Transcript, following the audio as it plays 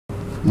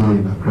here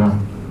in Accra.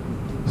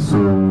 So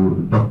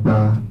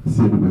Dr.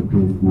 Siedu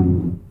McQueen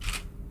will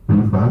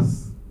brief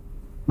us.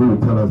 He will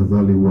tell us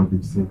exactly what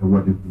they've seen and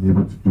what they've been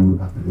able to do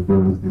at the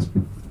various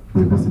districts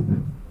they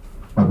visited.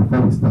 But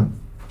before we start,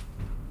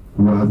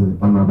 we will ask the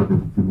Honorable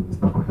Deputy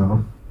Minister for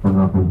Health,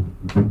 Honorable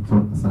Victor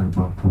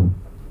Asari-Bampo,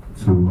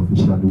 to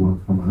officially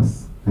welcome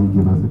us and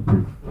give us a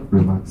brief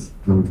remarks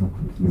that we can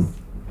continue.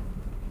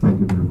 Thank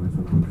you very much,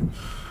 Honorable.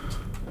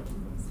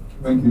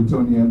 Thank you,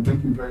 Tony, and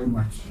thank you very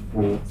much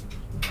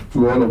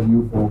to all of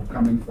you for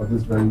coming for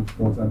this very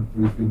important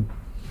briefing.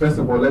 First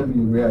of all, let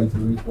me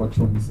reiterate what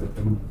Tony said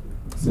and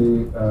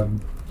say,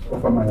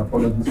 offer my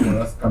apologies for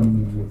us coming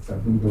in late. I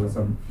think there were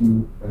some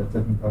few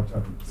technical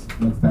challenges.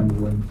 Next time we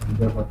will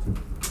endeavor to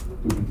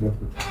be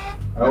careful.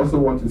 I also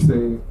want to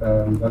say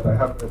that I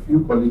have a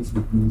few colleagues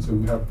with me. So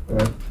we have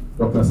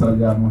Dr.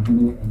 Salia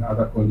Mohini and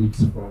other colleagues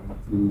from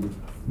the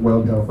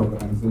World Health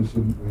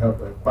Organization. We have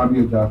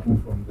Kwame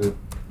Ojaku from the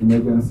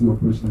Emergency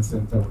Operations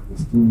Center with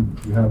his team.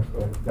 We have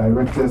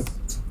directors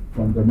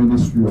from the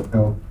Ministry of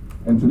Health.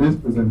 And today's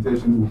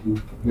presentation will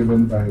be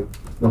given by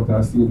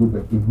Dr. Siedu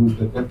McQueen, who is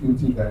the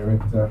Deputy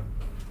Director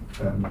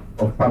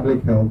of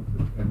Public Health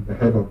and the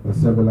head of the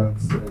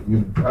Surveillance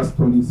Unit. As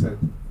Tony said,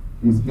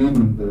 he's been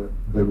in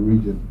the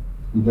region.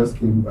 He just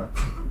came back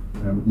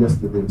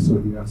yesterday,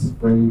 so he has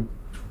very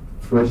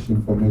fresh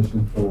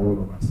information for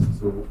all of us.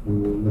 So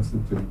we will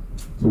listen to him.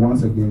 So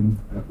once again,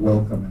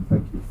 welcome and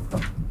thank you for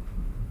coming.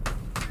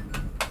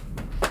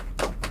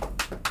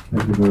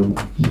 Thank you very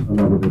much,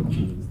 Honorable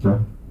Deputy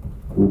Minister.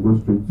 We'll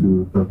go straight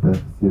to Dr.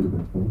 Siedu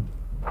McQueen.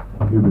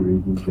 He'll be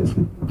reading the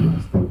statement for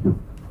us. Thank you.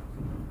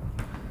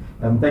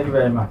 Thank you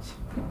very much.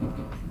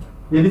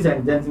 Ladies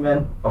and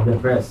gentlemen of the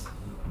press,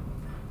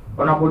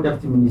 Honorable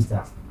Deputy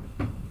Ministers,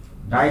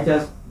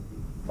 Directors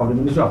of the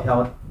Ministry of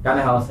Health,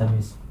 Ghana Health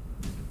Service,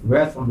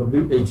 reps from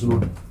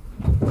WHO,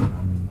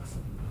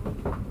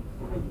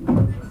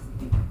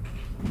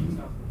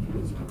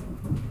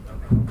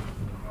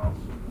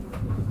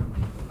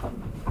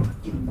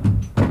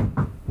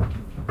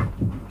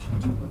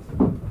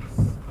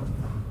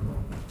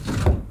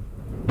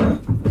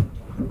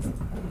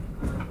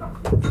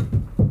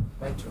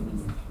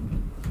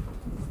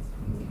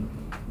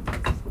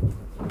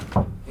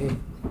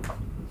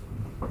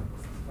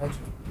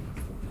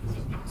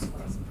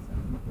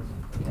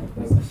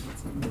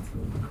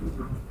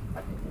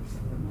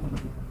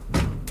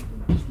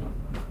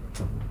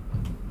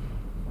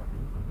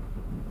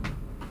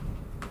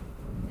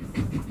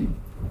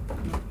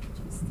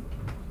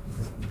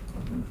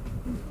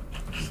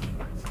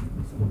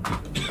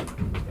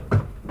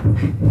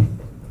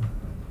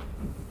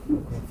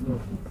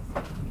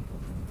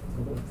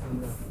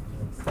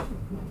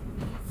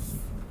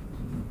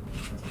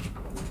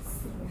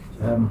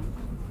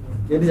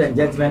 ladies and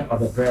gentlemen of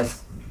the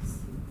press,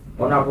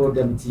 Honorable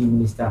Deputy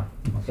Minister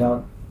of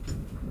Health,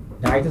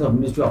 Directors of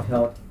Ministry of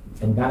Health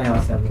and Ghana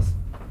Health Service,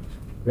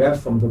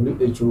 reps from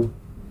WHO,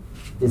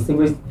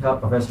 distinguished health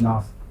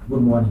professionals,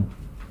 good morning.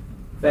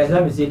 First,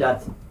 let me say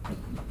that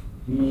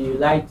we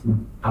like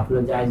to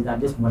apologize that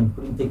this morning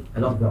couldn't take a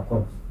lot of your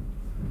calls.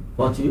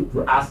 But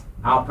to us,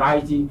 our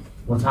priority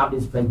was to have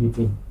this press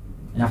briefing,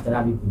 and after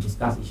that we could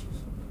discuss issues.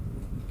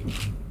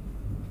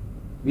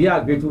 We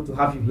are grateful to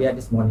have you here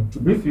this morning to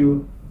brief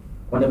you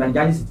on the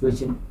meningitis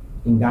situation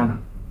in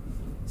Ghana,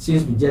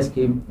 since we just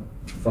came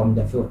from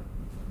the field.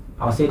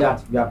 I'll say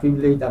that we are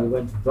privileged that we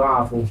went to draw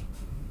our full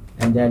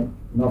and then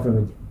Northern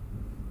region.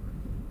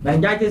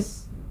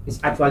 Meningitis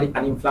is actually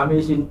an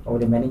inflammation of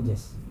the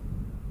meninges,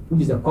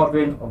 which is a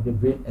covering of the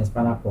brain and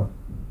spinal cord.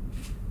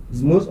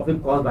 It's most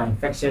often caused by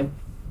infection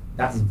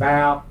that is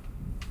viral,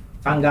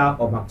 fungal,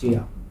 or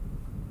bacterial.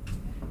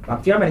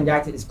 Bacterial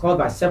meningitis is caused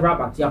by several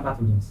bacterial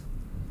pathogens,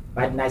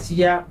 by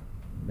Neisseria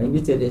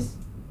meningitidis,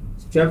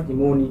 Strep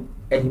pneumoniae,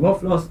 and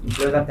Haemophilus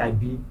influenza type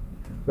B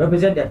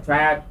represent the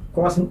triad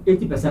causing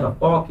 80%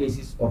 of all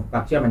cases of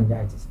bacterial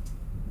meningitis.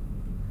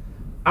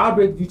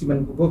 Outbreak due to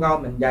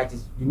meningococcal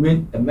meningitis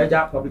remains a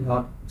major public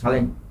health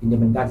challenge in the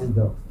meningitis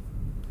belt.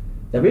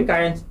 The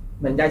recurrent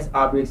meningitis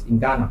outbreaks in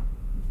Ghana,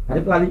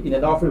 particularly in the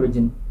Northern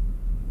region,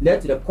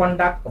 led to the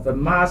conduct of a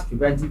mass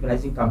preventive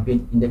immunization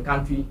campaign in the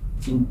country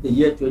in the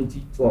year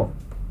 2012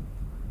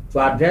 to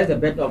address the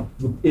burden of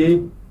Group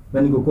A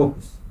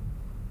meningococcus.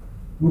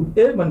 Group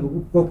A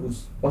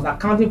meningococcus was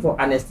accounting for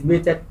an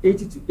estimated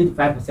 80 to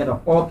 85%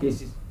 of all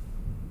cases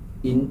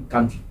in the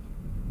country,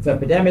 with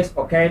epidemics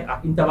occurring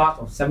at intervals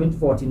of 7 to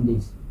 14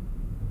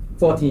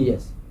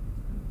 years.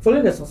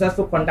 Following the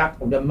successful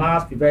conduct of the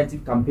mass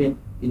preventive campaign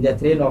in the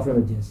three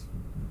northern regions,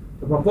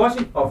 the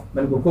proportion of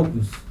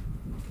meningococcus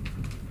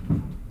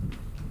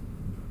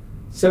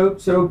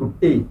serogroup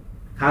A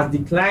has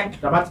declined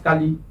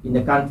dramatically in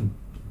the country,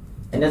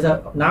 and there's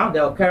now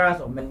the occurrence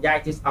of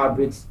meningitis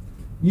outbreaks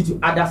due to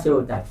other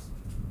serotypes,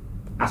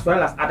 as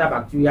well as other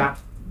bacteria,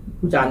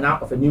 which are now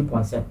of a new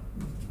concern.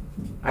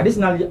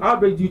 Additionally,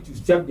 outbreaks due to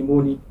strep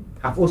pneumoniae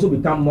have also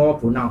become more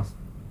pronounced,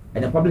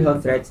 and a public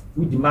health threat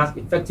which demands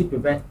effective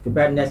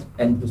preparedness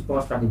and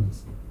response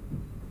strategies.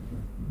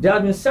 There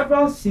have been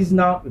several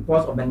seasonal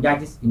reports of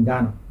meningitis in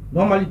Ghana,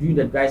 normally during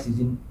the dry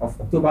season of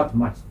October to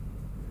March.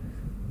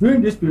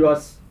 During these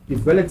periods,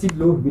 with relative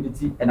low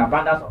humidity and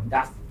abundance of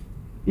dust,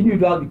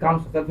 individuals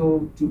become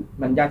susceptible to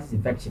meningitis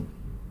infection.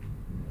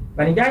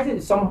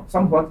 Meningitis is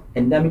somewhat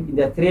endemic in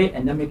the 3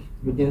 endemic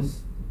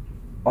regions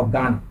of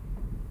Ghana.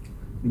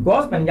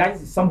 Because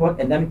meningitis is somewhat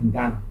endemic in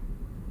Ghana,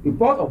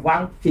 report of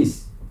one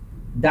case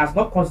does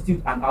not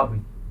constitute an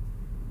outbreak,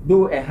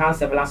 though enhanced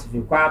surveillance is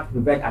required to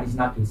prevent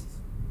additional cases.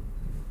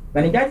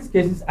 Meningitis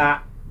cases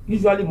are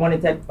usually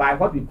monitored by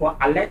what we call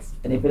alert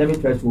and epidemic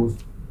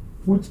thresholds,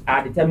 which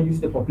are determined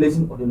using the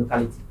population of the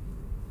locality.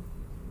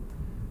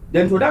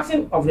 The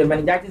introduction of the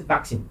meningitis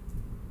vaccine,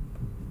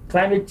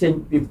 climate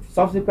change with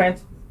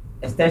subsequent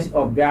extension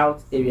of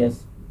drought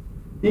areas,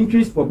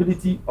 increased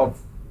mobility of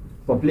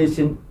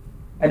population,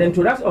 and the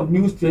introduction of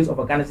new strains of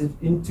organisms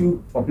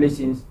into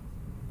populations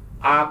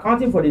are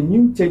accounting for the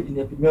new change in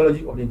the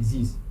epidemiology of the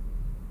disease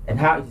and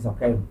how it is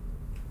occurring.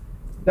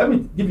 Let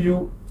me give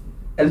you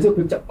a little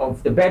picture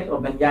of the burden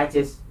of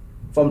meningitis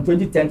from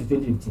 2010 to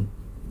 2015.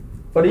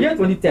 For the year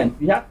 2010,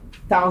 we had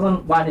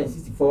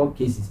 1,164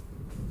 cases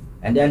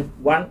and then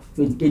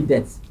 128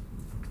 deaths.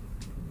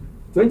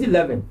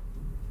 2011,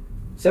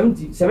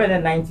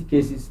 790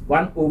 cases,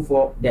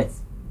 104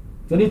 deaths.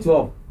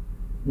 2012,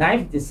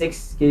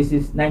 956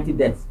 cases, 90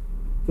 deaths.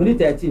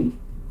 2013,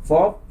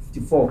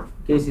 454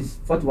 cases,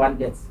 41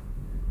 deaths.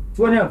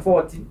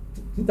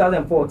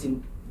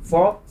 2014,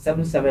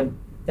 477,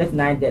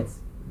 39 deaths.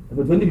 And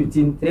for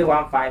 2015,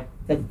 315,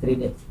 33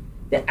 deaths.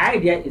 The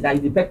idea is that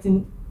it's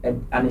depicting a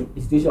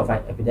situation of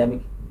an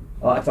epidemic,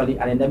 or actually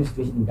an endemic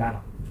situation in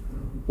Ghana.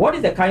 What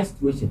is the current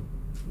situation?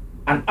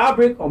 An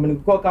outbreak of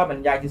Pneumococcal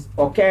Meningitis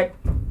occurred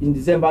in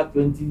December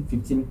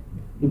 2015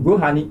 in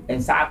Brohani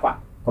and Sakwa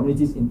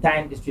communities in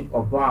Tyne district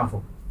of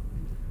Brohanfo,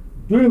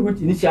 during which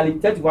initially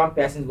 31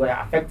 persons were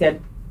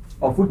affected,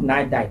 of which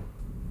 9 died.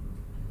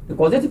 The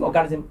causative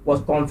organism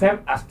was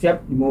confirmed as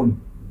strep pneumoniae.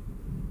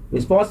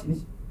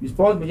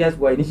 Response measures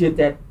were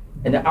initiated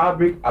and the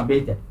outbreak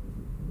abated.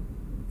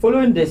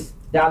 Following this,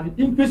 there have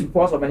been increased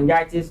reports of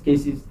meningitis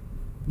cases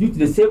due to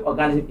the same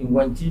organism in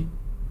Wenchi,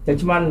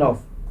 Techiman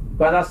North,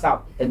 Kwara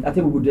South, and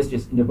Atebubu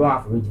districts in the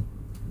Brohanfo region.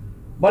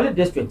 Bali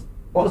district,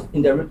 also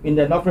in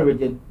the northern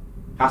region,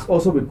 has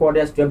also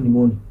recorded strep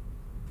pneumoniae.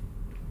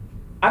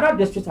 Other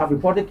districts have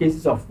reported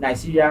cases of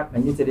Neisseria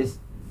meningitis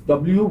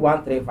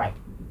W135,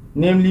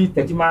 namely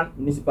Techiman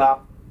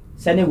Municipal,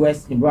 Sene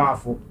West in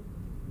Brohanfo,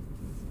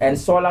 and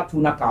Sola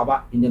Tuna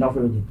Kaba in the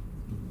northern region.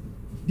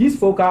 These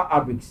focal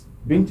outbreaks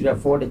bring to the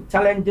fore the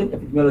challenging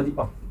epidemiology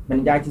of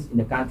meningitis in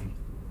the country.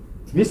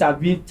 These have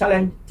been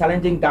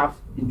challenging gaps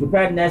in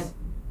preparedness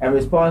and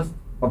response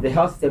of the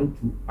health system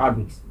to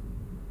outbreaks.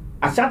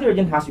 Ashanti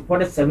region has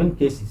reported 7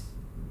 cases,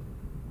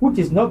 which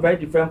is not very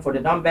different from the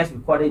numbers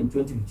recorded in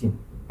 2015.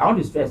 I want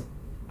to stress,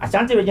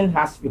 Ashanti region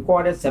has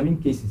recorded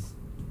 7 cases,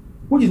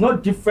 which is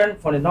not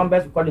different from the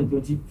numbers recorded in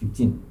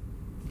 2015.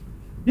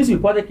 These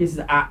reported cases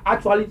are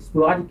actually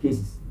sporadic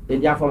cases,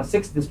 and they are from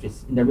 6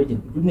 districts in the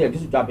region, including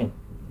Egusi Jabin,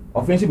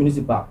 Offensive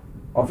Municipal,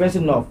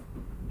 Offensive North,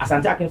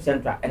 Asante Akim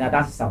Central, and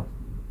Adasi South.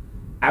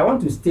 I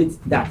want to state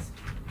that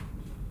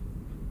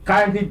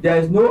currently there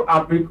is no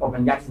outbreak of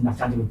meningitis in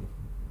Ashanti region.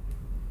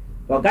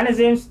 The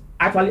organisms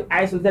actually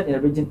isolated in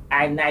the region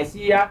are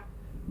Neisseria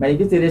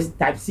meningitis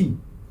type C,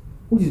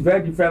 which is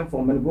very different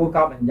from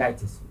meningococcal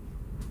meningitis.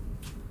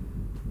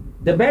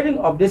 The burden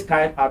of this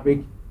current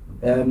outbreak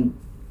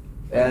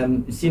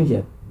is seen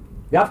here.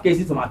 We have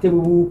cases from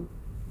Atebubu,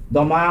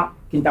 Doma,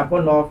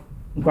 Kintampo North,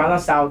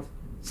 Nkwala South,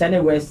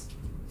 Sene West,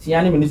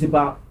 Siani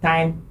Municipal,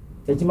 Tyne,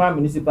 Techiman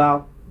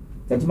Municipal,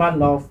 Techiman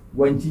North,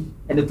 Wenchi,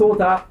 and the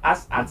total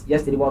as at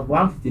yesterday was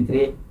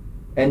 153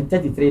 and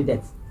 33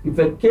 deaths, with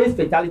a case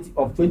fatality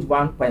of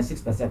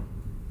 21.6%.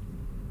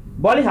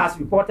 Bali has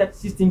reported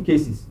 16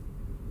 cases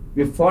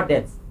with 4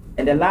 deaths,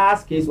 and the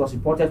last case was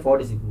reported 4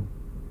 days ago.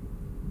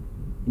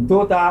 In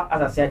total,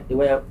 as I said,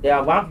 there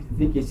are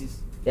 153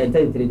 cases and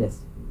 33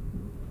 deaths.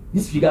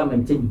 This figure may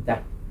change with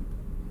time.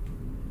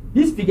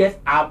 These figures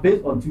are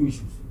based on 2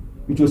 issues: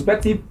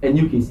 retrospective and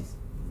new cases.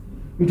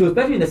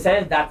 Retrospective in the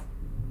sense that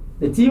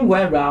the team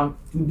went around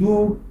to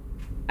do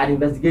an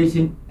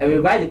investigation and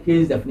revise the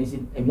case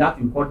definition, and we have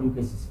to report new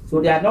cases.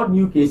 So they are not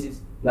new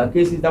cases, they are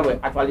cases that were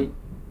actually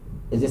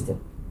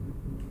existing.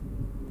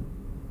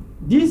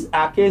 These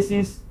are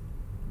cases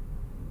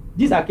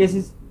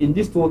in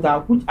this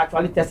total which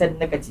actually tested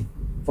negative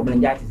for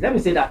meningitis. Let me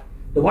say that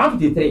the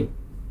 153,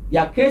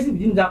 there are cases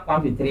within that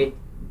 153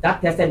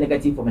 that tested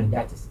negative for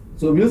meningitis.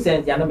 So in real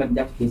sense, they are not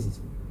meningitis cases.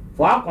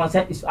 For our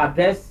concern is to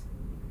address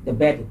the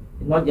burden,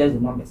 not just the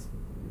numbers.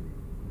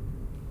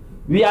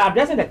 We are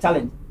addressing the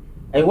challenge,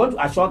 and we want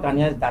to assure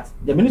Ghanaians that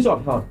the Ministry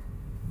of Health,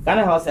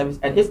 Ghana Health Service,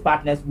 and its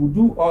partners will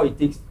do all it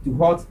takes to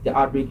halt the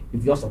outbreak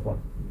with your support.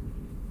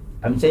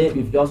 I'm saying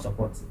with your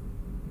support.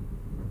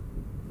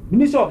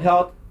 Ministry of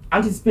Health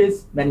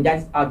anticipates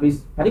meningitis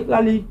outbreaks,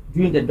 particularly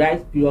during the dry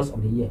periods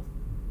of the year.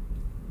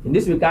 In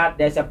this regard,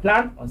 there is a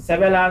plan on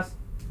surveillance,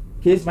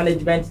 case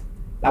management,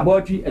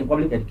 laboratory, and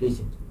public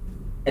education.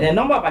 And a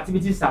number of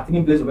activities are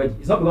taking place already.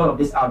 It's not because of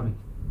this outbreak.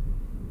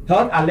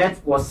 health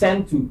alert was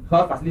sent to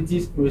health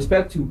facilities in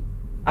respect to,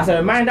 as a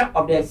reminder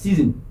of the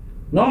season.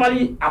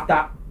 Normally,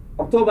 after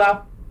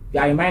October, we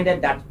are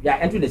reminded that we are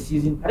entering the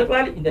season,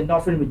 particularly in the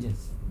northern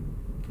regions.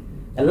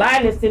 A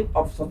live listing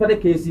of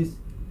suspected cases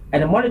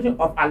and the monitoring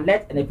of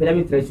alert and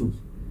epidemic thresholds.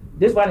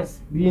 This one is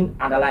being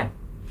underlined.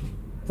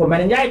 For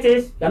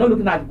meningitis, we are not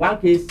looking at one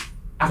case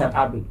as an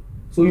outbreak.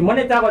 So we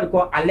monitor what we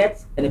call alert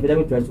and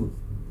epidemic thresholds.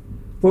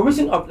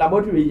 Provision of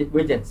laboratory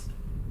reagents.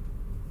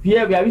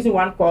 Here we are using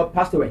one called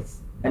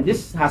Pastorets, and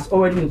this has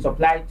already been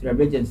supplied to the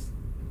regions.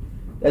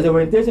 There's a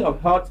orientation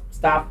of health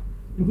staff,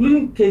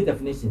 including case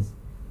definitions.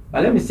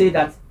 But let me say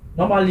that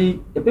normally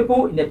the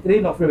people in the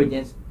 3 northern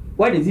regions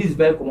where disease is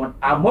very common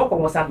are more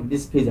concerned with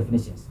these case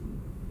definitions.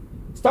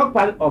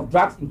 Stockpile of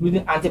drugs,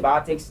 including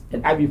antibiotics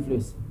and IV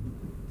fluids,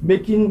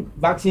 making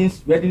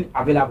vaccines readily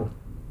available,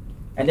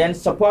 and then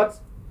support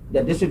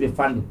the district with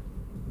funding.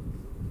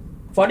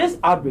 For this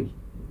outbreak,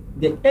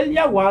 the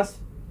earlier ones,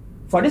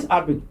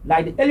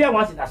 like the earlier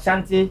ones in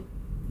Ashanti,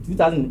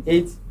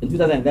 2008 and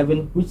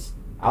 2011, which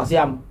I'll say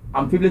I'm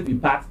privileged to be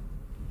part,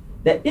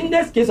 the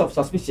index case of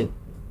suspicion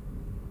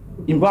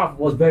in Broward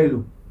was very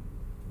low.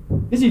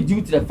 This is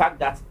due to the fact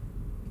that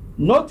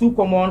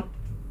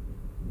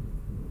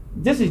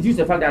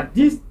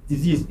this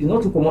disease is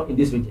not too common in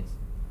these regions.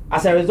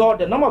 As a result,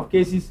 the number of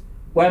cases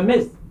were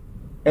missed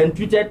and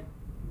treated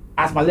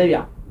as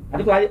malaria,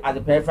 particularly at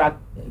the peripheral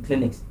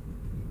clinics.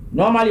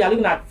 Normally, you are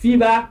looking at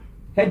fever,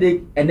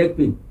 headache, and neck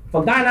pain.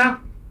 For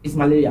Ghana, it's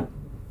malaria.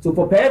 So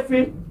for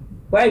periphery,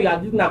 where you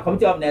are looking at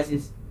community of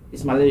nurses,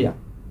 it's malaria.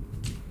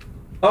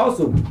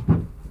 Also,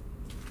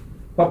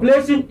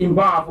 population in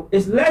Broward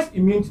is less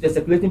immune to the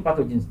circulating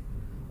pathogens,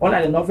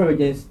 unlike the northern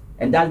regions,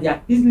 and that they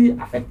are easily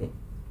affected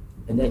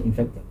and then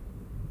infected.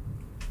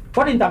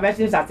 What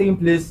interventions are taking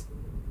place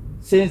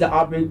since the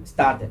outbreak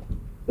started?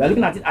 We are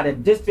looking at it at the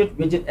district,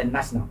 region, and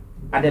national.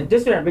 At the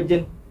district and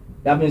region,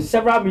 there have been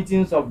several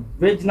meetings of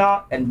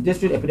regional and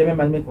district epidemic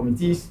management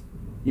committees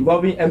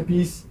involving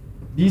MPs,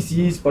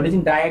 DCs,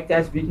 coordinating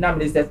directors, regional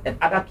ministers, and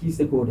other key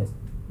stakeholders.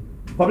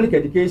 Public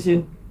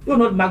education, though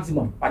not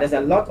maximum, but there's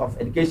a lot of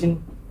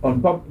education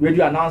on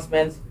radio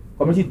announcements,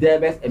 community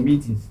debates, and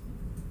meetings.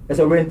 There's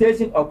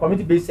orientation of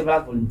community-based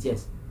surveillance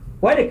volunteers.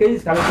 Where the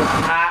cases coming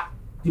from are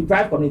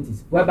deprived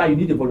communities, whereby you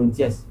need the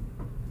volunteers.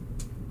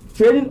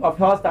 Training of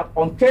health staff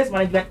on case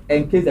management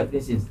and case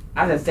definitions.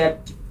 As I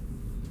said,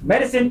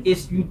 medicine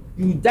is you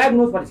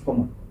diagnose what is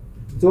common.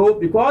 So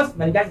because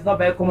meningitis is not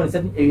very common in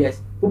certain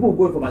areas, people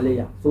will go for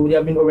malaria. So there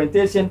have been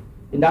orientation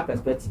in that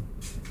perspective.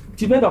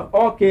 Treatment of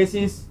all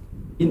cases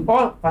in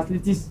all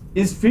facilities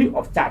is free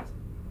of charge.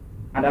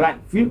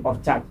 Underline, free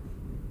of charge.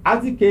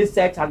 Active case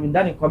search has been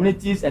done in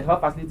communities and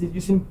health facilities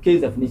using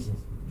case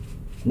definitions.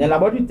 And the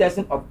laboratory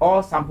testing of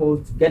all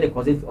samples to get a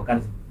causative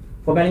organism.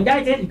 For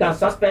meningitis, you can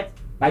suspect,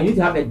 but you need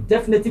to have a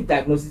definitive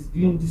diagnosis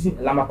using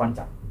a Lambda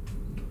quantum.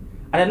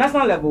 At the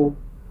national level,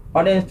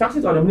 on the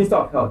instructions of the Minister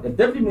of Health, the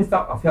Deputy Minister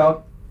of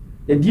Health,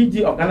 the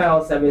DG of Ghana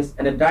Health Service,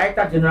 and the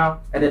Director General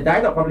and the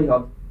Director of Public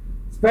Health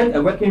spent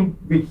a working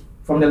week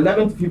from the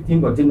 11th to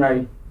 15th of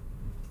January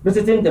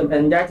visiting the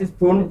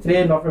meningitis-prone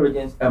 3 northern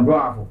regions and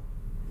Broward.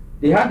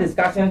 They had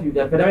discussions with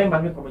the epidemic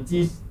management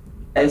committees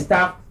and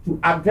staff to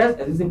address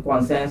existing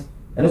concerns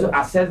and also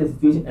assess the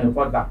situation and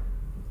report back.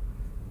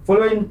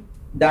 Following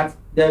that,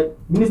 the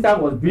minister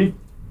was briefed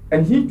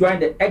and he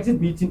joined the exit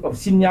meeting of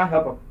senior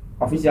health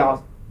officials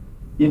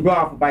in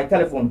Broward by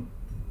telephone,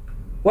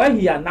 where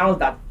he announced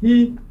that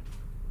he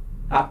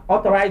had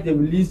authorized the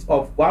release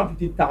of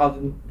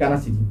 150,000 Ghana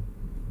cedi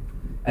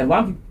and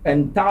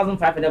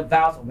 1,500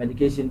 vials of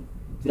medication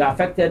to the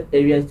affected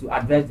areas to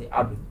address the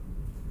outbreak.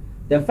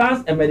 The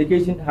funds and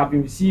medication have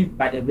been received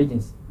by the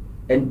regions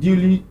and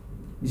duly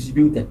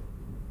distributed.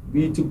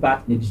 We took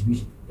part in the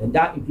distribution, and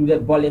that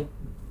included Bole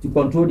to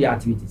control their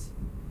activities.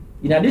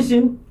 In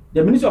addition,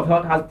 the Ministry of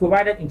Health has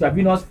provided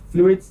intravenous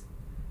fluids,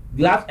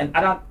 gloves, and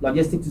other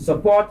logistics to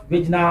support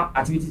regional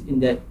activities in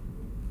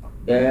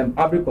the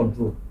outbreak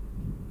control.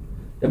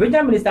 The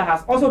regional minister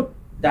has also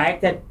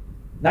directed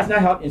National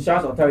Health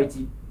Insurance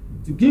Authority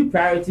to give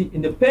priority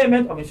in the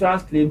payment of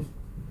insurance claims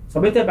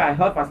submitted by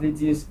health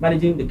facilities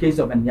managing the case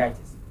of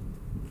meningitis.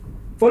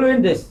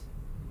 Following this,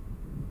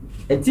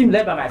 a team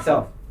led by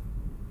myself,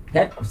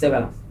 head of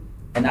surveillance,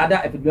 and other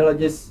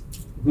epidemiologists,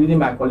 including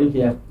my colleague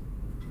here,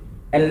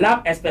 and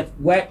lab experts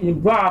were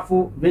in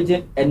Broward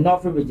region and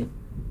Northern region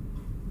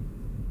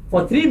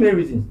for 3 main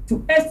reasons: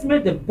 to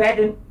estimate the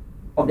burden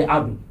of the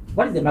outbreak,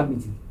 what is the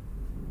magnitude,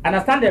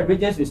 understand the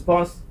region's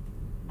response,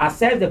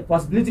 assess the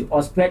possibility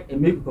of spread,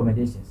 and make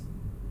recommendations.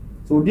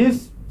 So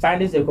these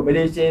findings and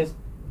recommendations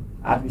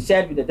have been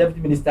shared with the Deputy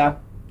Minister,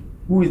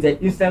 who is the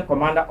Incident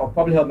Commander of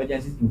Public Health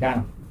Emergencies in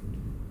Ghana,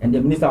 and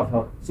the Minister of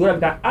Health, so that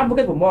we can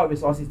advocate for more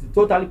resources to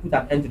totally put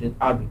an end to the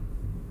outbreak.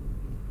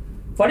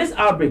 For this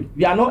outbreak,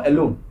 we are not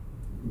alone.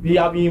 We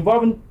have been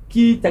involving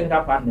key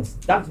technical partners.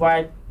 That's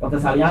why Dr.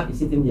 Salian is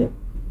sitting here.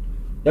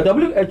 The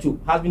WHO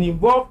has been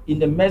involved in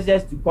the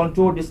measures to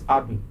control this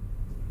outbreak.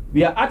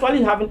 We are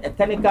actually having a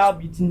technical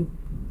meeting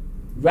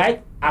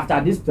right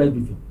after this press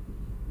briefing.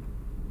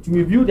 to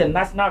review the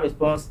national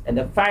response and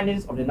the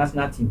findings of the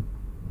national team.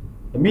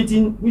 The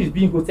meeting, which is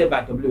being hosted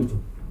by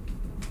WHO,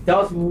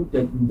 tells you the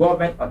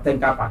involvement of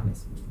technical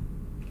partners.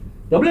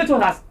 WHO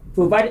has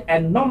provided a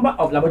number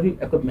of laboratory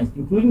equipment,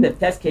 including the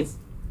test kits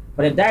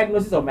for the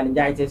diagnosis of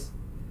meningitis,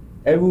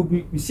 and will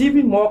be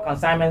receiving more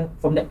consignment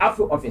from the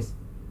AFRO office.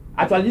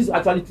 Actually, this is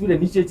actually through the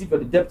initiative of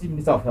the Deputy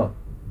Minister of Health.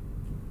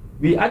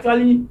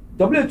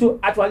 WHO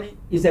actually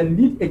is a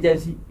lead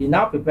agency in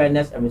our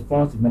preparedness and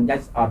response to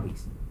meningitis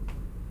outbreaks.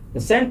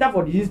 The Center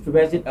for Disease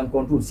Prevention and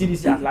Control,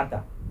 CDC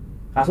Atlanta,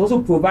 has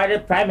also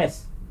provided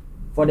primers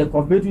for the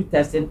confirmatory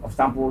testing of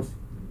samples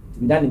to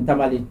be done in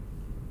Tamale.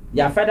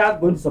 They are further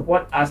going to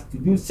support us to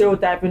do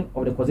serotyping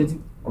of the causative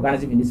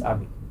organism in this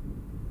outbreak.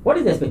 What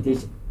is the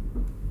expectation?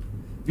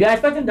 We are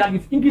expecting that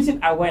with increasing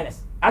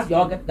awareness, as you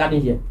all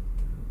gathered here,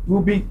 we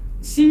will be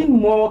seeing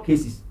more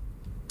cases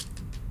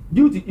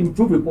due to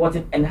improved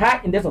reporting and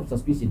high index of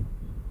suspicion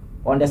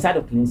on the side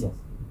of clinicians.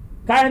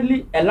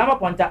 Currently, a lama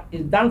puncture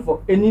is done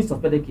for any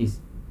suspected case.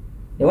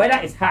 The weather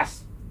is harsh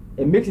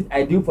and makes it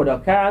ideal for the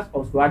occurrence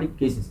of sporadic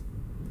cases.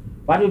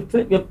 But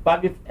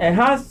with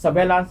enhanced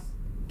surveillance,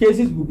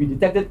 cases will be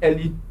detected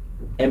early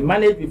and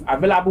managed with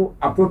available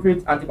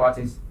appropriate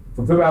antibiotics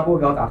for favorable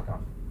health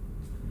outcomes.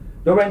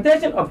 The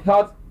orientation of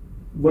health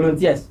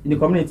volunteers in the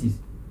communities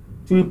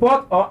to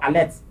report all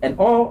alerts and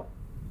all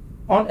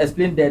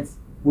unexplained deaths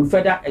would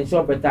further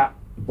ensure better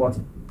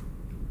reporting.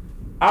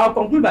 I'll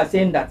conclude by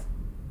saying that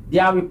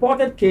there are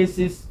reported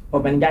cases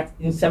of meningitis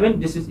in 7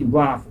 districts in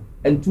Brunafo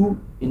and 2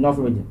 in North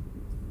region.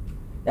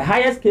 The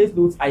highest case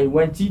loads are in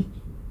Wenchi,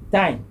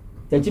 Tyne,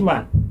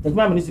 Techiman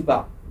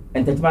Municipal,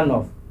 and Techiman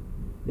North.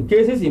 The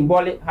cases in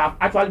Bole have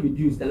actually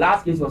reduced. The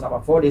last case was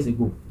about 4 days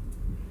ago.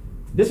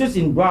 Districts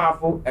in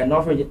Brunafo and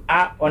North region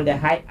are on the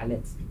high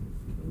alert.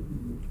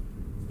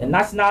 The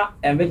national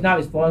and regional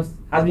response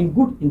has been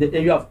good in the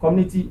area of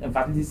community and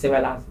facility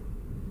surveillance,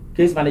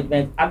 case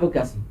management,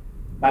 advocacy,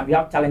 but we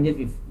have challenges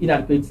with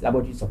inadequate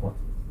laboratory support.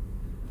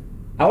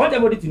 I want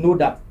everybody to know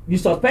that we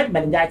suspect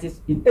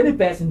meningitis in any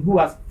person who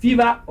has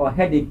fever or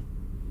headache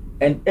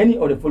and any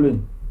of the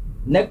following: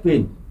 neck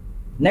pain,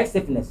 neck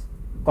stiffness,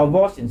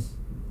 convulsions,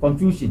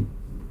 confusion,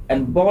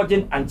 and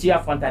bulging anterior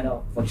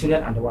fontanelle for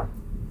children under 1.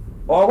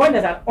 Or when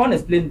there's an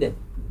unexplained death.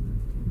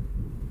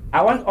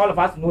 I want all of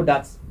us to know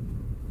that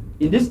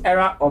in this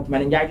era of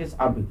meningitis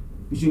outbreak,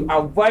 we should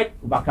avoid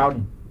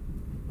overcrowding,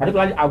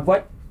 particularly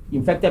avoid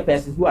infected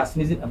persons who are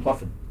sneezing and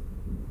coughing.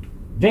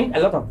 Drink a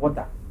lot of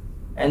water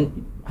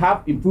and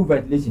have improved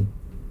ventilation.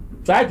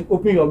 Try to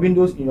open your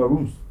windows in your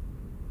rooms.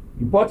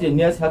 Report to your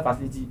nearest health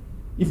facility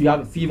if you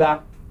have a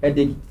fever,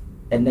 headache,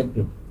 and neck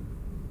pain.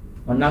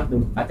 On that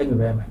note, I thank you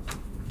very much.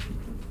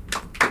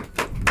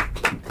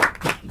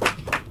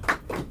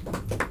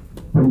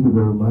 Thank you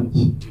very much.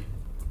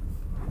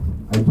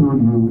 I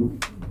told you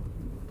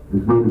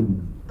it's going to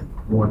be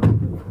more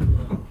technical.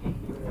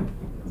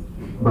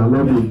 But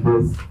let me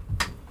just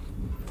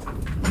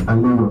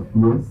allay your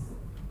fears.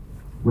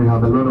 We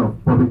have a lot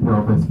of public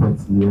health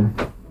experts here,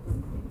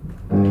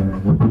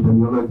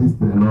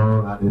 epidemiologists and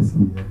all others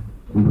here,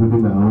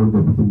 including our own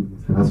deputy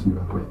minister, as you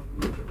are aware.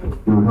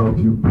 They will help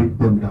you break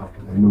them down,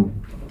 I know.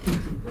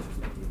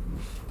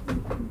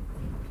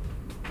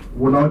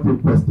 We'll now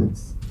take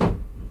questions.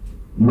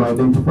 You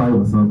identify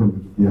yourself in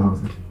the media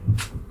house.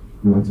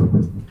 You answer your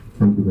question.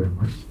 Thank you very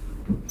much.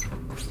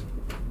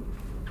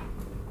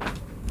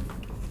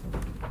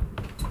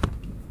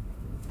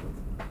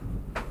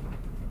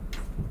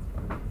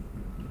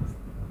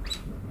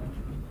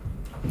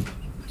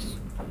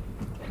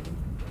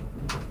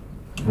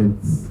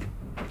 It's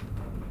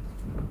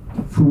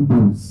food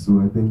news, so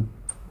I think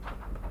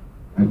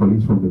my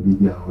colleagues from the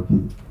media are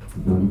okay.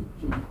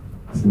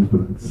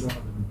 Simple as.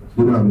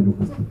 You don't have any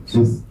questions.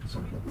 This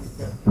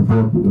the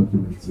bulky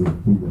document, so I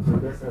think that's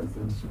fine.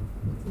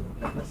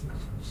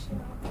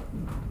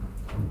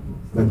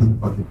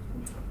 Okay.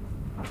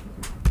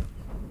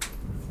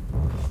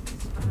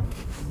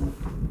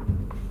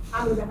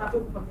 I will have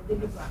it from the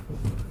daily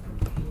practice.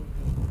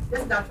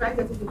 Just that try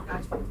getting to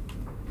catch me.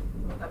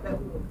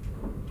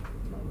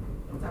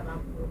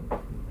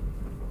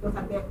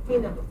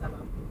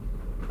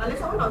 But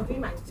later when I was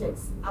doing my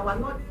checks, our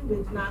northern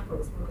regional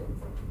correspondent,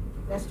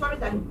 the story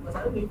that he was,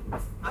 I don't know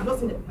if I've not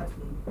seen the paper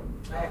today,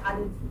 but I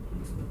added it to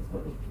this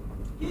morning.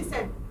 He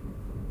said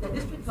the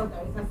district health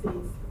director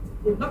says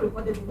they've not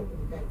recorded any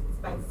meningitis,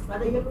 but it's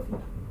rather yellow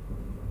fever.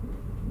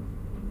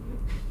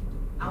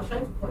 I was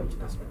trying to call it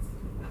first.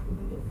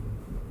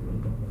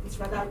 It's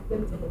rather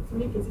too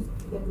many cases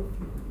of yellow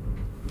fever.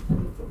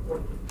 So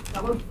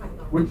I want to find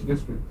out. Which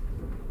district?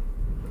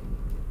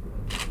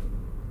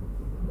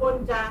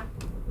 Bonja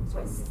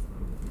West.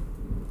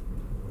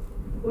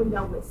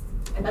 Bonja West.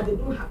 And that they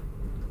don't have.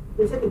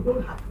 They said they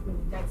don't have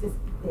meningitis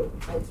there,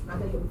 but it's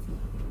rather yellow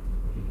fever.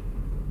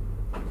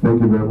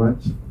 Thank you very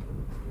much.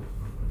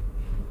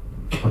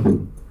 Okay.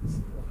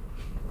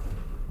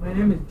 My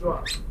name is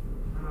Joel.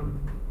 I'm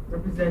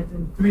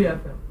representing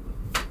 3FM.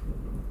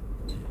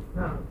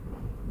 Now,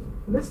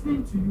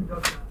 listening to you,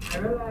 Doctor, I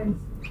realize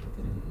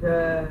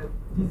the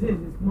disease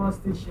is more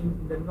stationed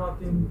in the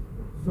northern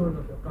zone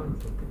of the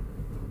country.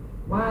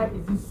 Why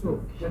is this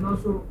so? And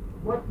also,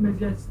 what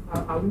measures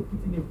are we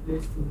putting in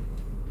place to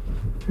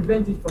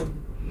prevent it from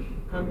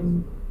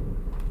coming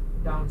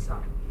down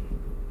south?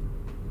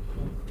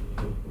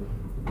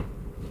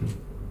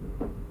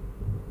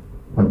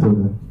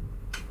 Matilda.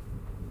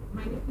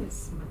 My name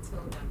is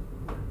Matilda.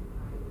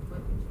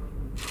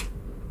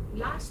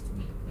 Last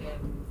week,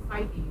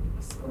 Friday,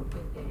 we spoke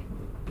with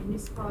the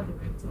Municipal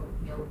Director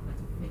of Health and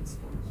Defense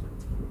for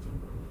Ashanti,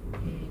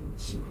 and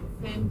she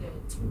confirmed the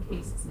 2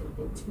 cases and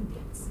the 2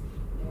 deaths.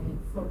 And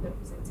from the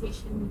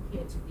presentation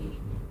here today,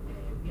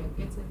 we are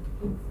getting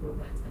info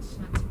that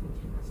Ashanti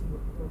region has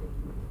not recorded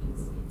any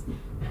cases.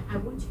 I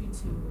want you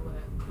to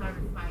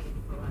clarify it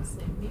for us,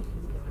 and maybe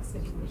there are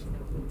certain questions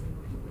that we can do.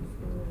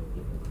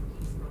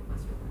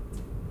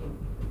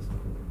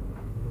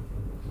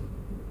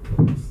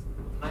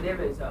 My name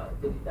is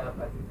Delita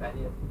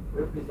Patrick,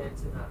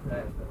 representing Accra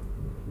FM.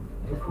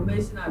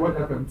 Information What available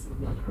happened? to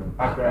me, Accra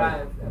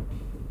Accra FM,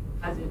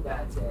 has it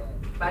that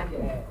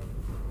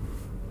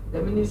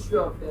the Ministry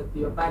of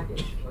the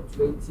budget for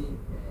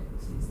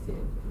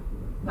 2016,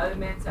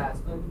 Parliament has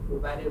only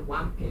provided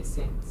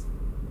 1%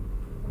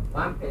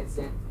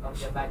 of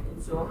the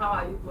budget. So how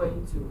are you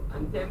going to,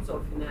 in terms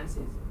of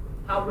finances,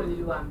 how will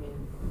you,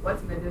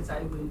 what measures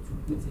are you going to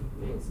put in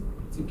place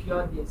to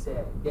cure this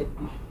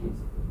deadly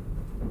disease?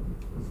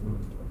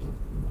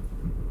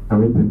 Are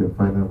we in the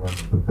final round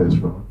of the first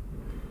round?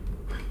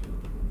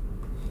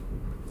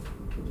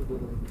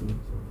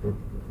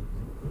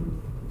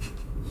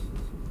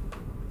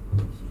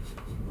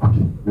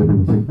 Okay, maybe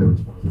we take the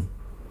response.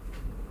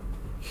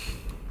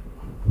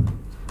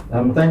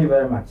 Thank you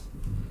very much.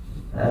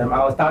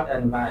 I will start,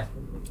 and the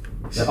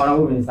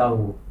Honorable Minister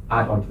will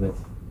add on to it.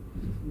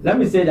 Let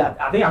me say that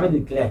I think I made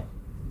it clear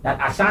that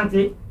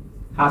Ashanti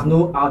has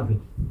no outbreak.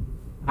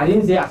 I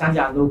didn't say Ashanti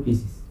has no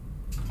cases.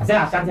 I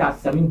said Ashanti has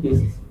 7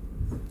 cases.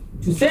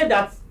 To say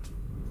that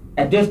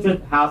a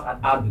district has an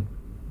outbreak,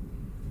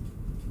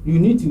 you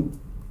need to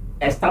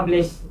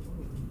establish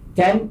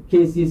 10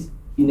 cases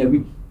in a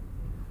week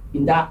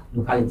in that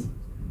locality,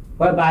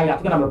 whereby you are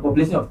talking about a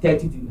population of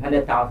 30 to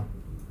 100,000.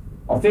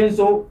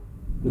 Offenso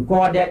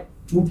recorded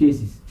 2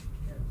 cases.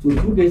 So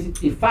 2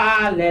 cases is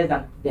far less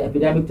than the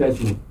epidemic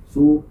threshold.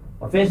 So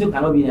Offenso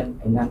cannot be in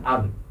an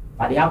outbreak,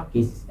 but they have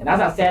cases. And as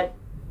I said,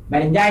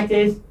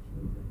 meningitis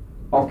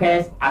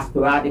occurs as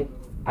sporadic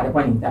at the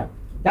point in time.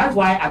 That's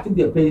why I took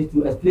the place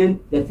to explain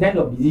the trend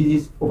of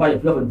diseases over the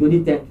period from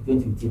 2010 to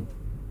 2015.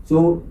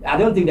 So I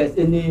don't think there's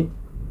any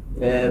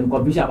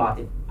confusion about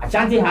it.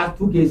 Ashanti has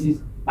 2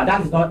 cases, but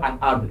that is not an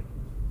outbreak.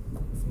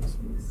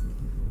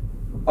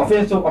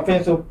 Offenso,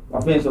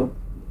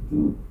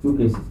 2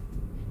 cases.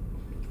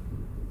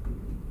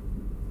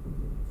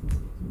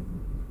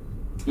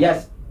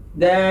 Yes,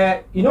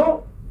 the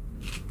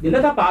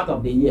later part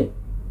of the year,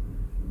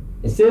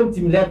 the same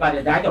team led by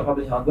the Director of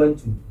Public Health going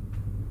to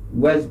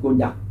West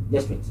Gonja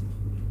district.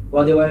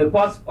 Well, there were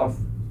reports of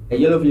a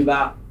yellow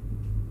fever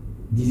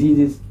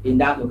diseases in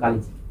that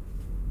locality.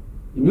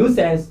 In real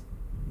sense,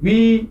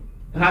 we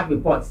had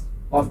reports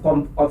of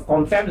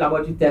confirmed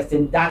laboratory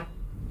testing done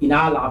in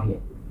our lab here.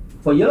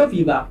 For yellow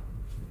fever,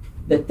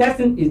 the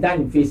testing is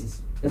done in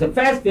phases. There's a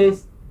first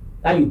phase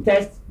that you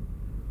test,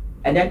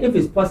 and then if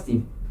it's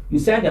positive, you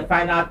send the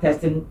final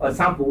testing or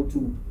sample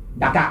to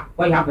Dakar,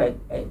 where you have a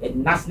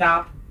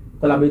national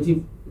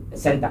collaborative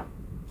center.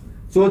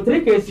 So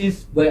 3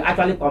 cases were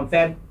actually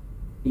confirmed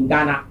in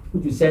Ghana,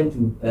 which we sent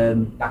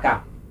to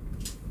Dakar.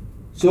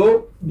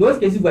 So those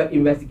cases were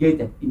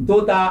investigated. In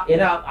total,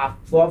 there are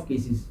 12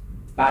 cases,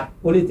 but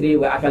only 3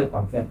 were actually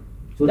confirmed.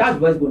 So that's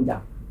West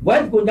Gonja.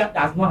 West Gonja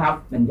does not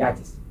have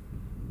meningitis.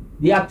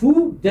 There are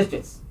 2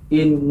 districts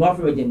in North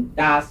region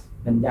that has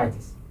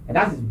meningitis, and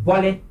that is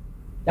Bole,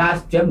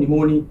 that's germ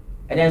pneumonia,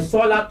 and then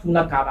Solar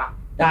Tuna Kaba,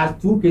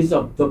 that's 2 cases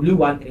of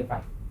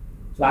W135.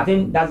 So I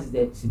think that is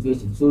the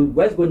situation. So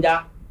West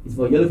Gonja is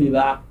for yellow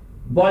fever,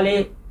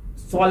 Bole,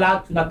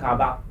 Solar Tuna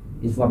Kaba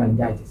is for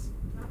meningitis.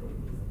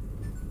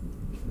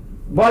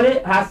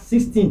 Bole has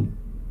 16,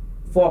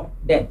 4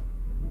 dead,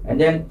 and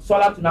then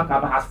Solar Tuna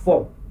Kaba has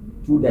 4,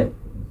 2 dead.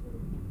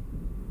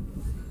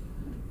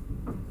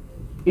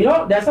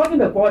 There's something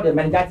they call the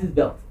meningitis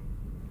belt.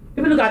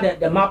 If you look at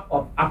the map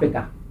of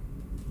Africa,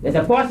 there's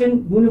a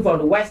portion moving from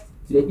the west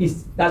to the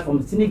east, that's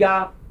from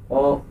Senegal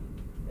or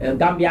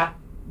Gambia,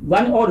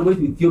 running all the way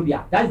to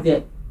Ethiopia. That's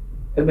the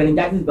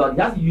meningitis belt. It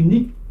has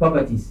unique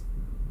properties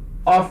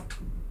of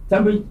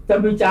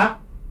temperature,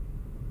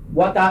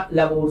 water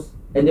levels,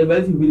 and the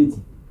relative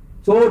humidity.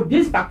 So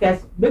these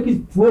factors make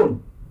it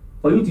prone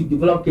for you to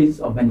develop cases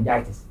of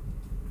meningitis.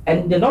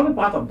 And the northern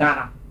part of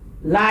Ghana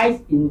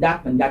lies in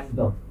that meningitis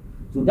belt.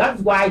 So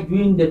that's why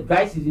during the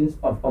dry seasons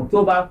of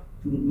October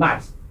to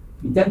March,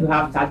 we tend to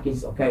have such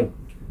cases occurring.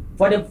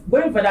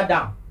 Going further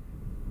down,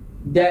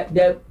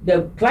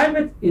 the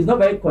climate is not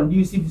very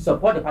conducive to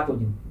support the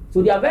pathogen.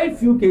 So there are very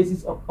few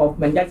cases of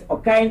meningitis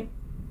occurring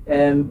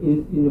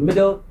in the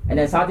middle and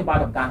the southern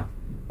part of Ghana.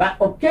 But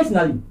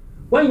occasionally,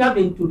 when you have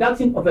the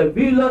introduction of a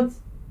virulent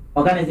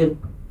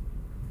organism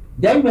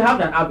Then we have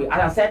an outbreak.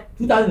 As I said,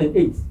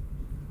 2008,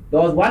 there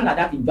was one like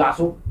that in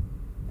Jaso,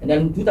 and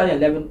then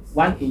 2011,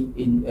 one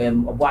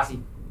in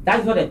Obuasi. That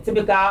is not a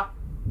typical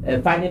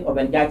finding of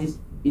meningitis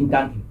in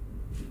country.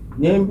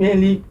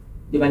 Mainly,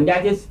 the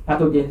meningitis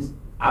pathogens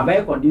are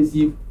very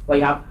conducive where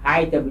you have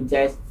high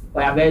temperatures,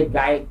 where you have very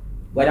dry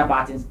weather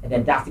patterns, and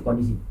then dusty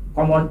conditions,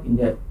 common in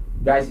the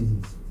dry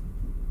seasons.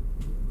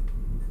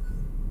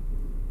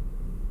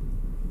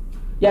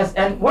 Yes,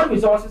 and what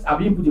resources are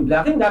being put in place?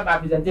 I think that my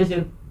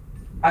presentation,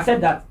 I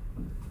said that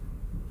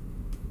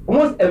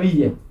almost every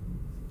year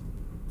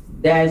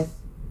there's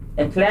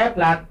a clear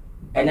plan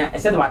and a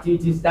set of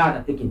activities that are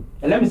undertaken.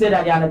 And let me say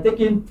that they are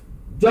undertaken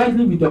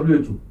jointly with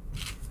WHO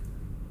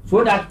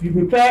so that we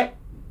prepare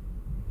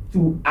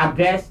to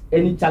address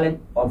any challenge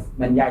of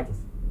meningitis.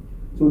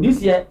 So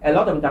this year, a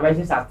lot of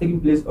interventions are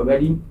taking place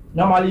already.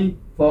 Normally,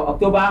 for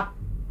October,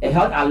 a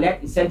health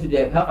alert is sent to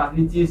the health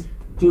facilities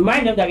to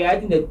remind them that we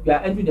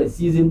are entering the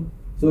season.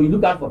 So you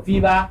look out for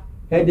fever,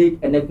 headache,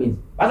 and neck pains.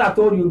 As I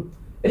told you,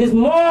 it is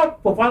more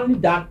profoundly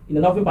done in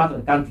the northern part of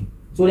the country.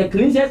 So the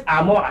clinicians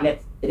are more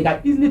alert, and they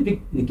can easily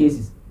pick the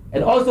cases.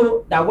 And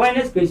also, the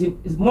awareness creation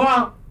is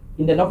more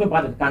in the northern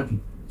part of the country.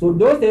 So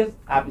those things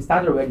have been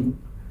started already.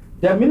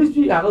 The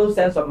ministry has also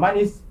sent some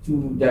monies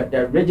to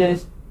the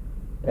regions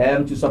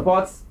to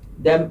support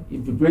them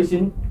in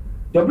preparation.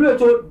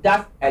 WHO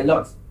does a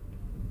lot.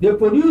 They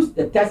produce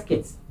the test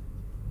kits.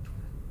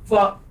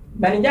 For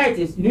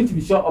meningitis, you need to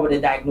be sure of the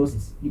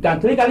diagnosis. You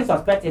can clinically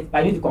suspect it,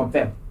 but you need to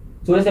confirm.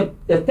 So there's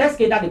a test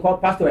kit that they call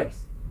Pastorex.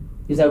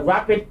 It's a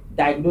rapid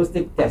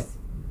diagnostic test.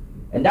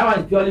 And that one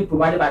is purely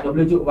provided by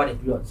WHO over the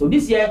period. So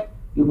this year,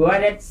 we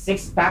provided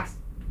 6 packs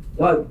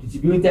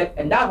distributed,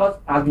 and that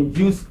has been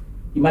used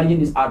in managing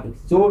this outbreak.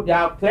 So there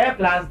are clear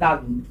plans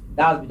that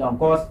has been on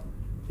course,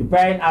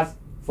 preparing us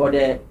for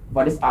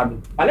this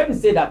outbreak. But let me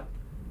say that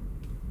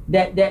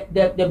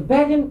the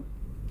burden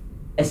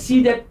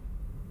exceeded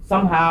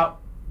somehow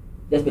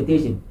the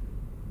expectation,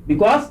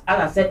 because as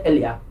I said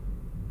earlier,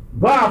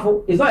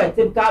 Bravo is not a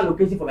typical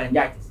location for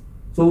meningitis.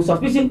 So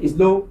suspicion is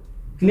low,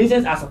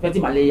 clinicians are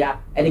suspecting malaria,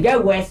 and they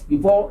get worse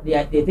before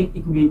they think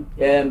it could be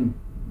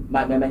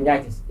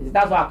meningitis.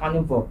 That's why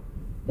accounting for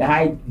the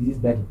high disease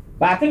burden.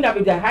 But I think that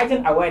with the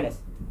heightened awareness,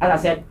 as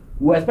I said,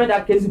 we expect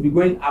that cases will be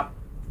going up.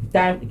 The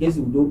time the cases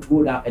will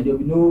go down, and there will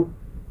be no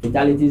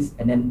fatalities,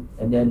 and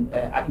then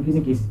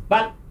increasing cases.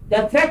 But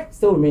the threat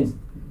still remains.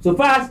 So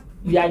far as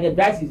we are in the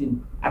dry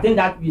season, I think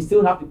that we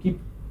still have to keep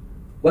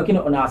working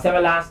on our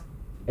surveillance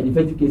and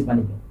effective case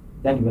management.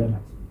 Thank you very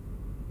much.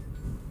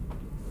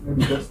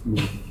 Maybe just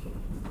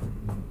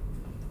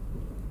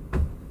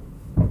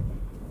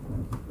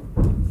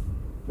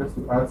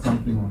to add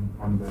something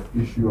on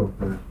the issue of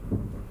the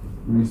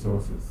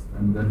resources,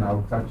 and then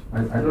I'll touch.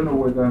 I don't know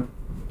whether.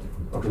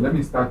 Okay, let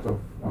me start off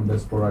on the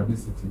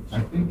sporadicity.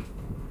 I think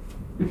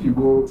if you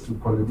go to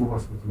Kolebu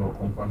Hospital or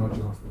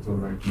Kompanoche Hospital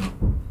right now,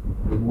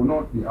 it will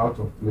not be out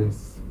of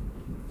place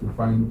to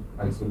find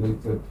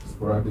isolated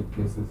sporadic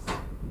cases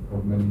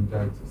of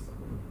meningitis.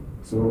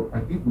 So I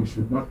think we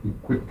should not be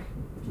quick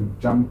to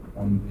jump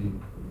on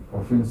the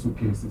Offensu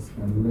cases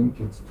and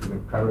link it to the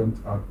current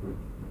outbreak.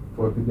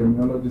 For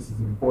epidemiologists, it's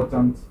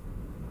important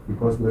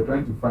because we're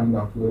trying to find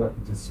out whether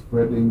it is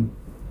spreading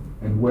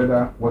and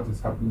whether what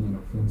is happening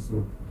in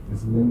Offensu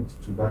is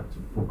linked to that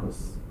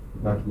focus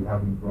that we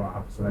have in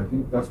Brown. So I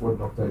think that's what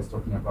Doctor is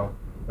talking about,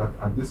 that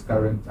at this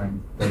current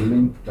time, the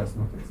link does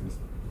not exist.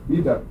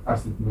 Be that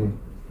as it may,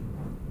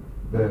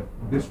 the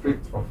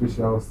district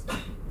officials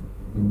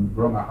in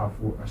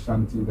Brong-Ahafo,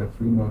 Ashanti, the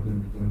 3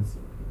 northern regions,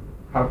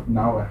 have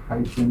now a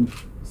heightened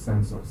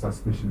sense of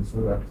suspicion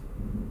so that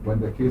when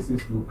the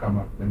cases do come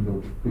up, then they will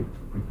be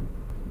picked quickly.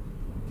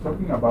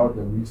 Talking about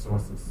the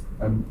resources,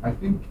 I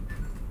think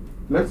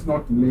let's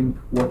not link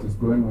what is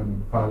going on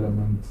in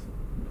Parliament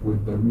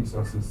with the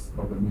resources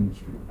of the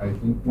ministry. I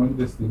think when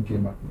this thing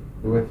came up,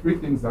 there were 3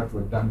 things that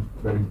were done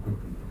very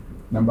quickly.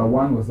 Number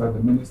 1 was that the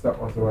minister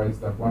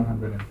authorized that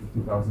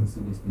 150,000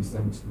 cedis be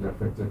sent to the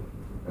affected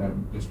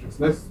districts.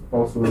 Let's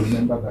also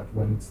remember that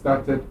when it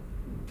started,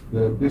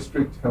 the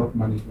district health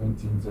management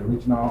teams, the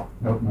regional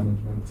health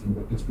management team,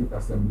 the district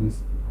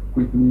assemblies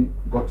quickly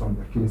got on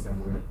the case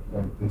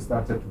and they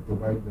started to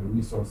provide the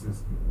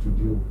resources to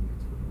deal with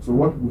it. So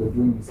what we are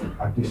doing is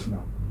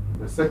additional.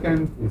 The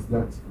second is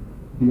that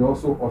he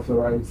also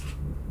authorized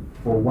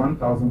for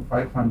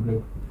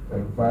 1,500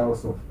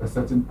 vials of a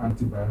certain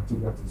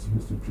antibiotic that is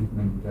used to treat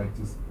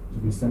meningitis to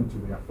be sent to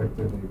the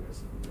affected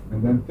areas.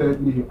 And then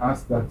thirdly, he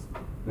asked that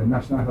the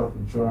National Health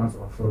Insurance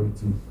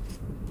Authority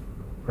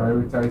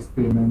prioritize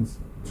payments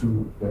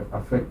to the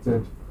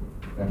affected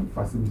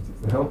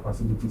facilities, the health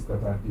facilities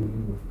that are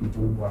dealing with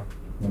people who have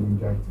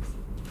meningitis.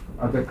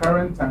 At the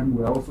current time,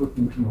 we're also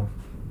thinking of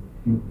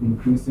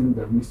increasing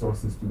the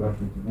resources to that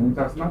region. And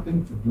it has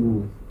nothing to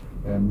do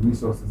with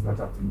resources that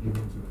have been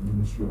given to the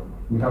ministry or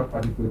not. We have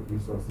adequate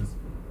resources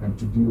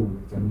to deal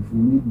with it. And if we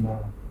need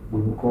more,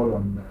 we will call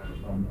on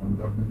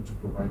government to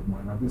provide more.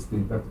 And at this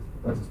stage, that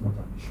is not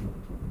an issue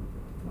at all.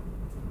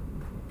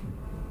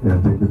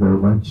 Yeah, thank you very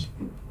much.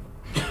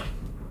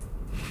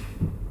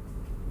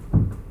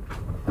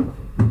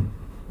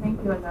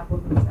 Thank you, Honorable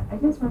Minister. I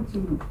just want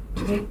to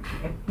make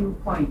a few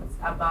points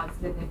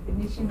about the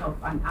definition of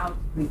an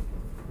outbreak.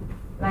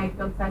 Like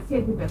Dr.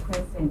 Siedibe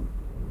said,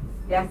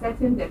 there are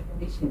certain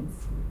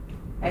definitions,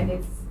 and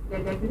the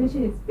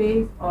definition is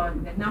based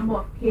on the number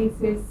of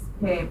cases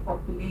per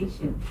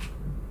population.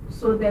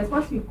 So there's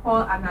what we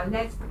call an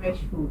alert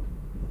threshold.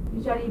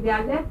 Usually the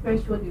alert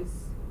threshold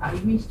is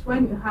reached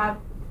when you have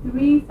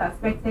 3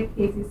 suspected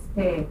cases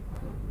per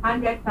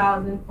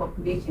 100,000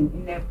 population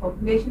in a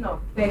population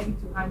of 30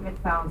 to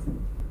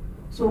 100,000.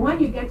 So when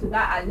you get to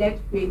that alert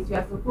phase, you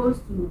are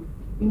supposed to,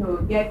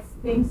 get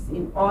things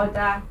in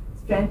order,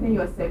 strengthen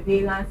your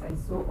surveillance, and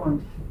so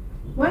on.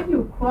 When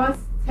you cross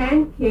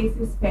 10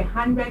 cases per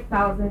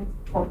 100,000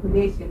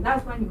 population,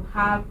 that's when you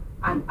have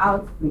an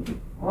outbreak,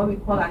 or what we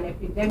call an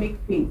epidemic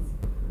phase.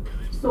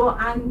 So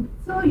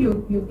until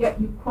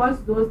you cross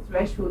those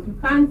thresholds, you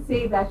can't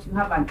say that you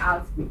have an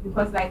outbreak,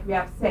 because like we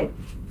have said,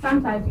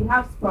 sometimes we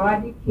have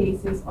sporadic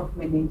cases of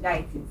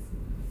meningitis.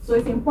 So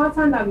it's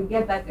important that we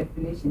get that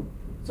definition.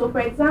 So for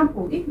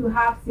example, if you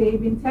have, say,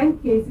 even 10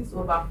 cases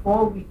over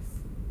 4 weeks,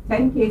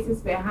 10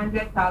 cases per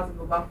 100,000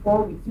 over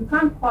 4 weeks, you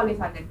can't call it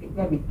an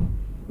epidemic,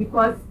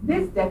 because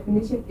this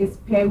definition is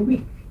per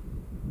week.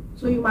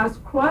 So you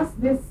must cross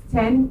this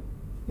 10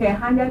 per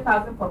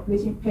 100,000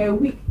 population per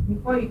week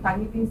before you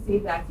can even say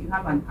that you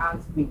have an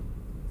outbreak.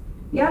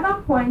 The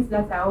other point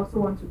that I also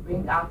want to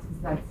bring out is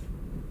that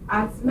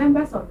as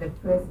members of the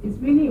press, it's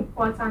really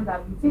important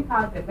that we take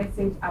out the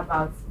message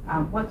about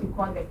what we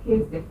call the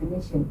case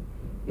definition.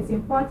 It's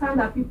important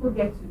that people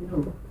get to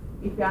know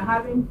if you're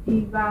having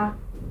fever,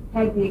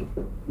 headache,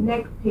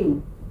 neck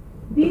pain.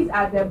 These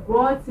are the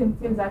broad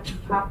symptoms that you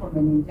have for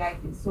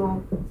meningitis.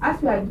 So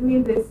as we are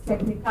doing this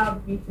technical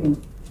briefing,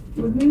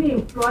 we really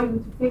implore you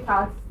to take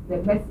out the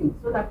message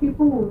so that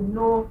people will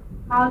know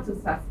how to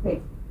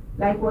suspect.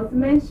 Like was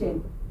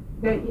mentioned,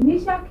 the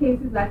initial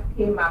cases that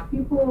came up,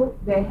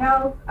 the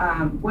health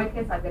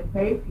workers at the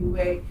periphery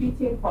were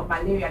treating for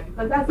malaria,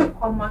 because that's a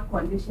common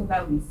condition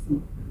that we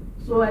see.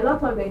 So a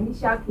lot of the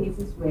initial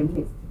cases were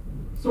missed.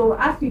 So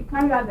as we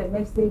carry out the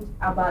message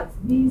about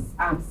these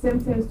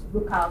symptoms to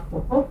look out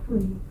for,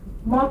 hopefully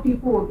more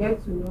people will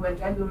get to know, and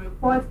then they'll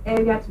report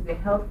earlier to the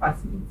health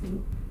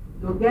facility.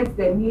 They'll get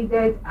the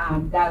needed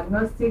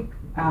diagnostic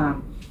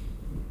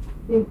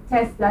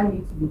tests that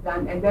need to be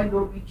done, and then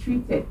they'll be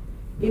treated.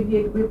 If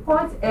they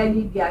report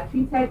early, they are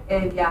treated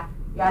earlier,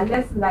 they are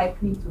less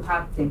likely to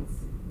have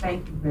deaths.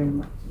 Thank you very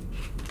much.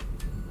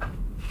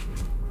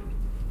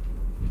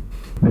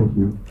 Thank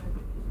you.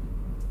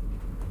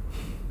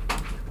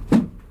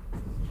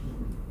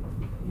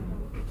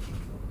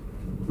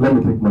 Let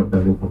me take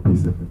Magdalene for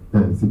PCF,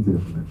 City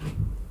of London.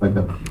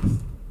 Magdalene, please.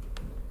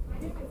 My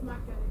name is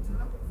Magdalene.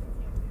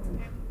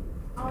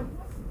 I would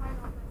just find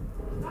out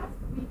that last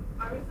week,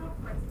 our regional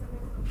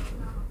correspondent of the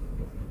National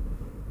Hospital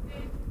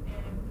said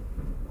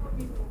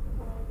COVID will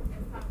call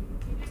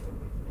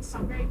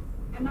establishment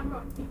a number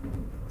of people.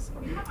 So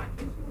we have an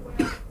issue where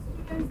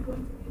students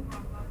going to be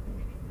about the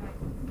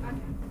meningitis and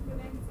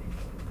students in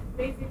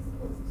basic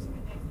schools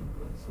and then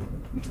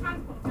we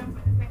can't confirm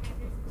for the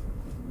secondary school.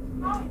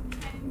 How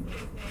intense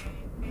is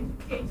the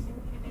education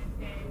and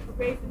the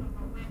raising of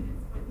awareness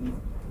for these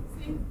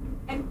since,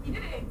 and he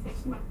did it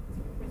intentionally to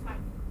be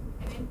precise,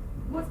 and then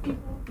most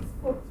people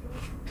spoke to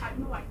had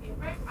no idea.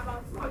 Right,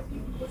 about 2 or 3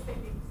 people said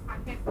they had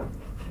heard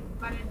something,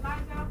 but a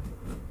larger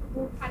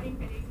group hadn't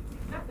heard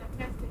anything. That's the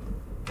first thing.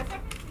 The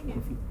second thing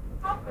is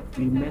how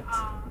protected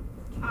are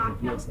health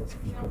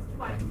professionals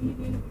who are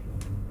dealing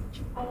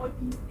with all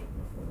these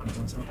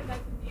things. So that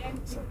in the end,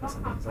 we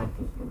don't have an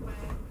issue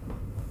where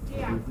they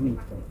are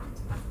impacted as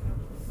well.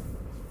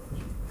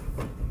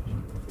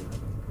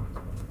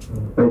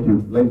 Thank you.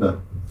 Linda.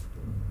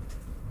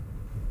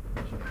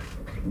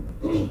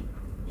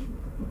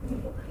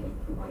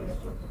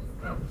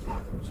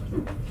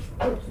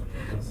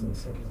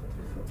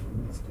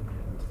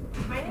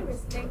 My name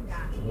is Linda,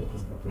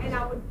 and I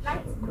would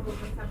like to know,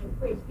 Mr.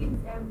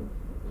 McQuaid,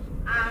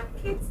 are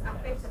kids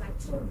affected, like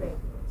children,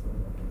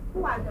 who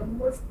are the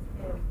most,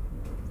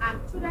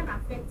 children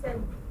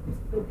affected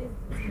with this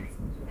disease?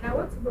 And I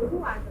want to know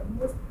who are the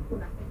most people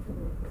affected with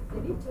this. So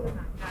these children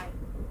are dying.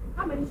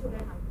 How many children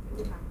have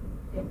you had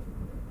dead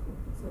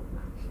so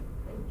far?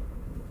 Thank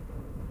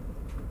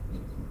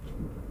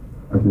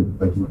you. Okay,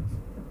 thank you.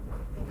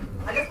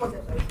 I just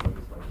wanted to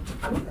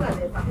I'm looking at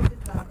the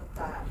statistics that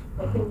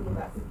contain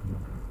university.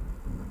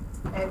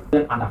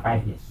 Under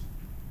 5 years.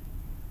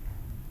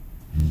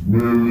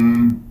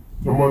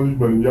 Normally,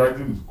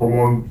 meningitis is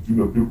common between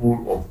the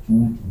people of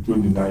 2 to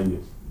 29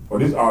 years. For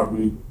this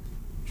outbreak,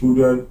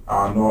 children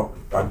are not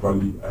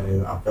actually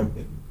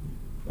affected.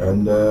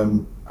 And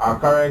our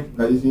current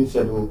medicine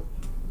schedule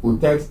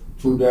protects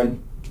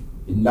children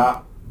in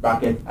that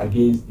bracket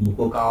against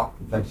pneumococcal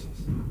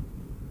infections.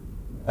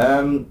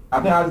 I think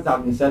as it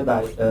has been said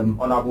by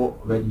Honorable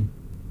already,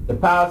 the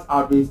past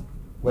outbreaks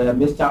were a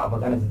mixture of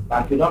organisms,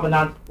 but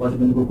predominant was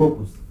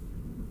Pneumococcal,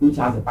 which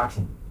has a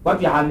vaccine. What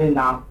we are handling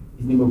now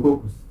is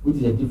Pneumococcal, which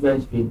is a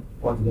different strain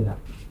altogether.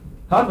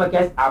 Health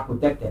workers are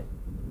protected.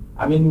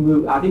 I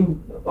mean, I think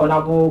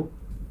Honorable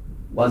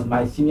was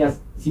my senior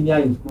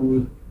in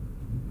school.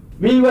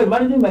 We were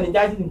managing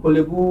meningitis in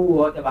Kolebu or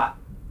whatever.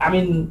 I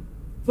mean,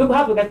 people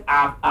have to get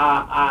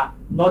are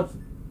not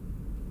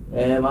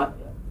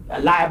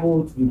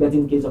liable to be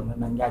getting case of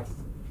meningitis.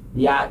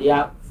 They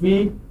are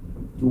free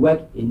to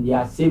work in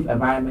their safe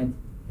environment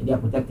and they are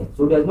protected.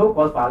 So there's no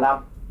cause for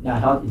alarm in our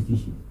health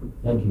institutions.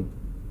 Thank you.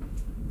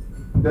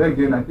 There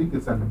again, I think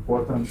it's an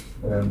important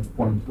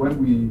point. When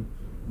we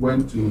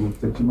went to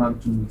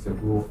Techiman 2 weeks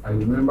ago, I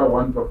remember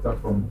one doctor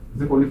from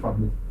Zipoli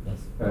family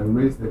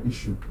raised the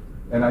issue.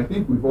 And I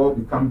think we've all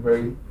become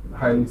very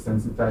highly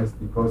sensitized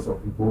because of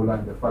Ebola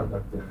and the fact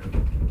that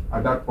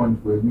at that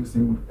point we're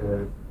using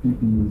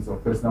PPEs or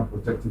personal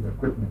protective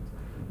equipment.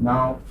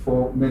 Now,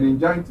 for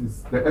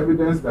meningitis, the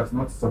evidence does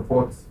not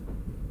support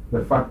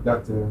the fact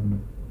that,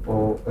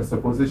 or a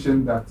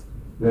supposition that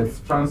there's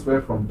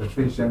transfer from the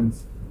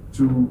patients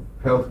to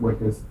health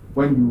workers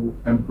when you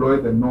employ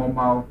the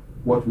normal,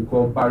 what we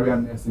call barrier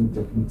nursing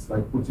techniques,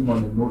 like putting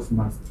on a nose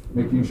mask,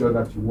 making sure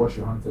that you wash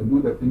your hands and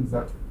do the things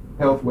that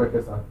health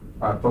workers are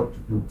taught to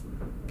do.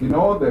 In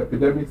all the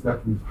epidemics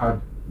that we've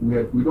had,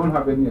 we don't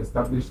have any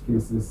established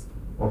cases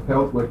of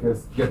health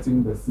workers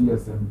getting the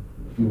CSM,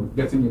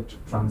 getting it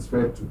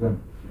transferred to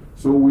them.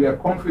 So we are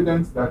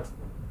confident that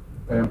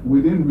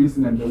within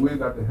reason and the way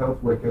that the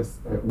health workers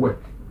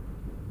work,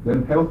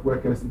 then health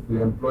workers, if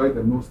they employ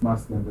the nose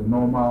mask and the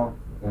normal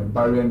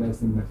barrier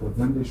nursing methods,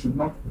 then they should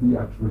not be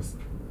at risk.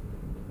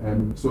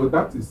 So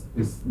that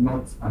is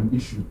not an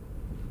issue.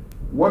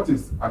 What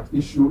is at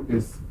issue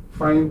is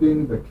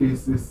finding the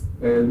cases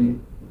early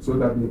so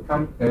that they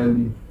come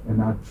early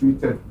and are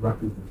treated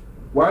rapidly.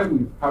 Why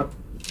we've had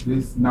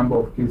this number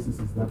of cases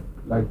is that,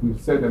 like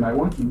we've said, and I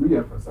want to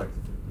re-emphasize,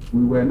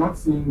 we were not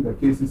seeing the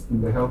cases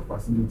in the health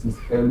facilities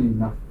early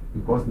enough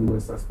because they were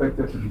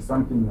suspected to be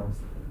something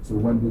else. So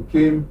when they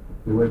came,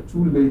 they were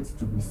too late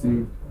to be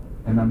saved,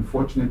 and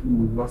unfortunately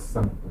we lost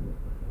some of them.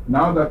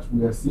 Now that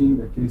we are seeing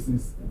the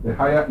cases, the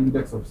higher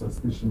index of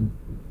suspicion,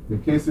 the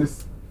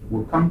cases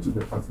will come to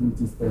the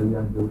facilities earlier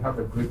and they will have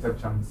a greater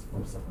chance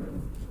of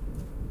survival.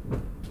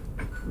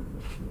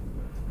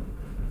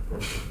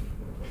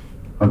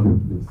 Okay,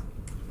 please.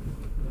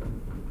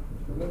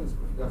 My name is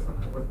Kofias and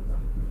I work with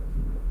them.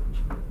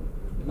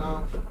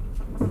 Now,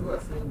 you are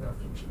saying that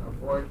we should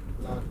avoid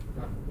blood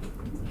gathering.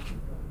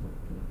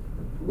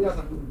 Me as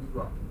an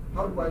individual,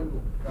 how do I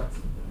know that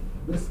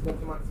this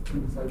document is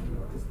inside me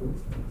or this thing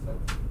is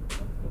inside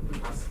me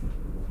as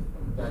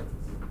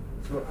meningitis?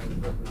 So I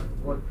know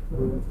what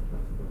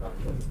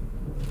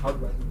how do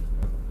I know?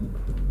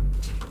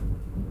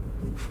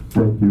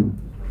 Thank you.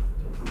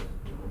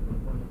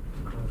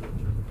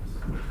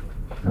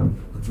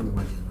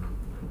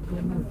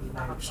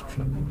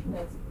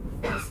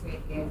 Yes,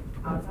 we're here.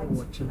 I would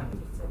like to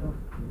instead of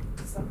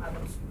some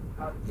other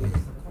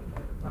outbreaks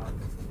about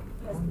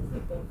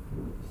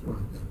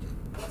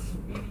what's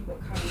really the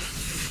current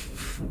situation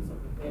in terms of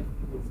the bed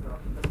flu as well,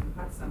 because we've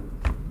had some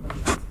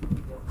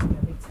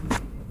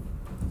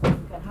we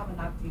can have an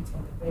update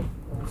on the bed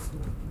flu also.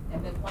 And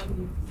then one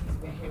new disease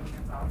we're hearing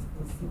about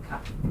is Zika,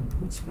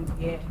 which we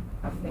hear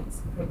affects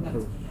pregnant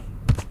women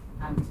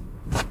and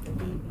the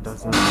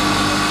babies.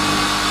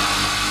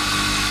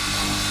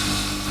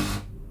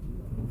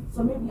 So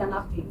maybe an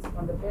update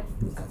on the bird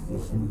flu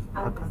situation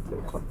and the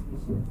Zika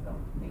situation as well.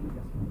 Thank you.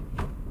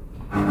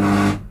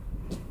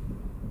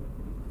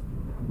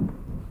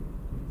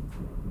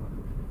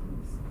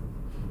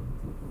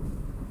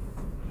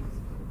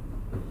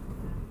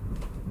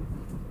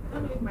 I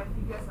don't know if my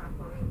figures are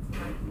correct.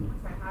 Like,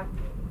 once I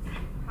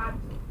had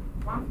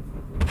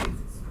 152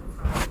 cases so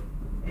far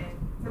and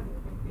 7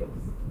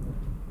 victims.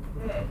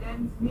 Then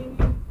meaning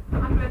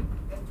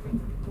 120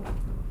 people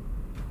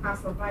have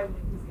survived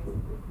the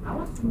disease. I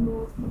want to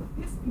know if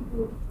these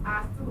people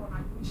are still on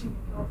admission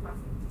in health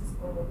facilities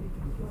or they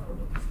can cure all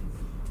the disease.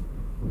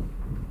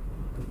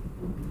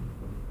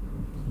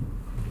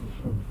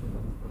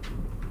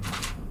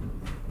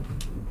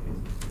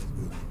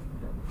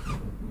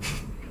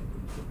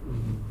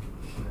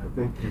 I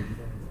think we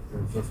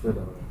exhausted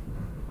our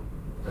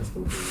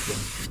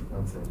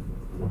answer.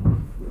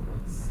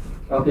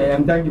 Okay,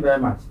 and thank you very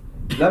much.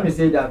 Let me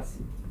say that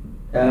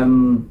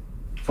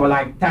for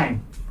like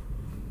time,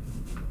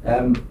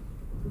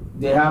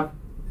 they have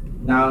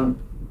now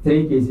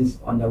 3 cases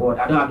on the ward.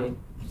 I don't have the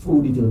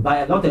full details,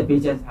 but a lot of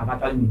patients have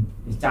actually been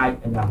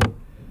discharged and they are home.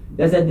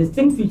 There's a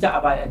distinct feature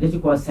about a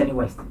district called Sunny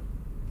West.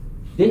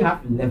 They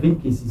have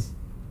 11 cases,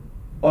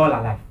 all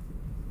alive.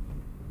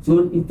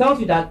 So it tells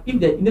you that if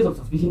the index of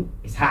suspicion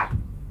is high,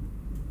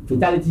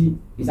 fatality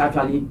is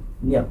actually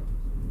nil.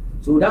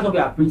 So that's what we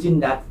are preaching,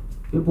 that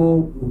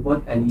people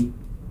report early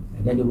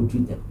and then they will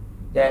treat them.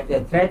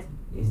 The threat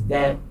is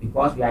there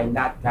because we are in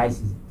that dry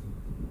season.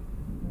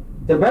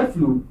 The bird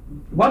flu,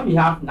 what we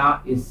have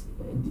now is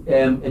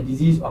a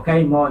disease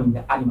occurring more in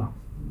the animals.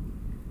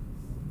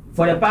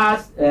 For the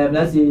past,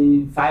 let's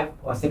say 5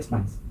 or 6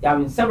 months, there have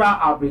been several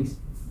outbreaks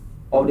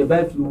of the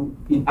bird flu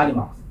in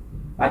animals,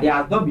 but there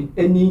has not been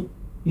any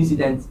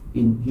incident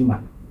in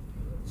human.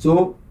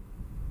 So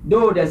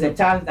though there's a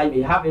chance that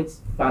you may have it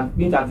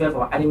being transferred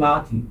from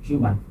animal to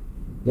human,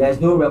 there's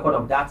no record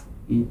of that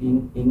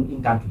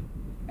in country.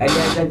 And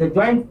there's a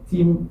joint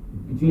team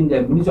between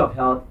the Ministry of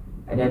Health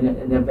and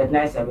then the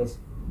veterinary service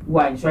who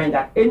are ensuring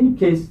that any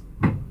case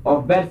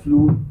of bird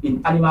flu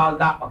in animals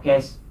that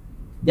occurs,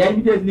 then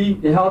immediately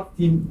the health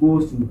team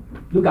goes to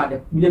look at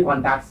the immediate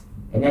contacts,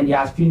 and then they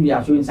are screened, they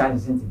are showing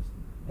signs and symptoms.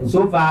 And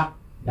so far,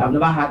 they have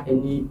never had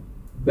any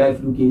bird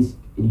flu case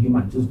in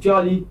humans. So it's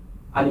purely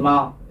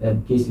animal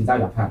cases that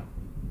you have had.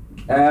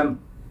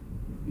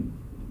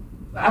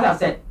 As I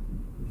said,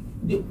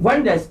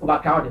 when there's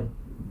overcrowding,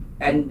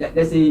 and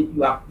let's say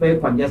you are very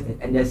congested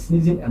and there's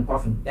sneezing and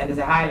coughing, then there's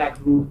a high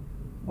likelihood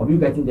of you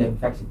getting the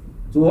infection.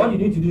 So what you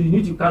need to do, you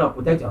need to kind of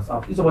protect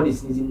yourself. If somebody is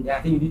sneezing, then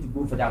I think you need to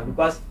go for that,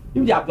 because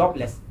if they are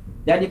droplets,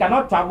 then they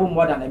cannot travel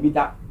more than a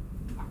meter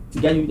to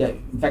get you the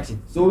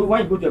infection. So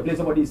when you go to a place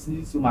somebody is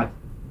sneezing so much,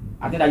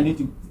 I think that you need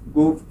to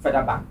go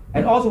further back.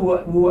 And also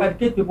we will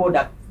educate people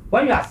that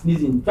when you are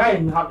sneezing, try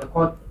and have the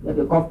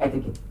cough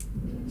etiquette,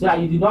 so that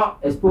you do not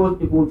expose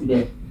people to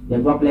the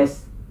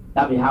droplets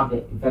that may have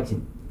the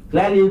infection.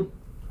 Clearly,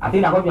 I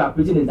think that what we are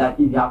preaching is that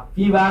if you have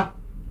fever,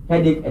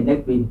 headache, and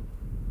neck pain,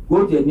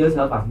 go to a nearest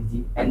health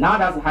facility. And now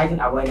that's a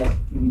heightened awareness,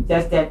 you'll be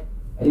tested,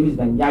 and if it's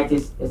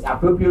meningitis, there's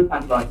appropriate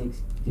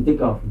antibiotics to take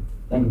care of you.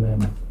 Thank you very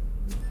much.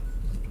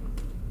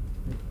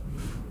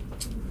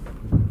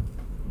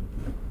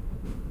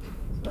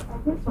 So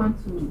I just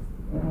want to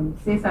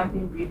say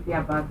something briefly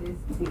about this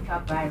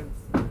Zika virus.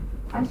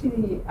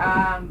 Actually,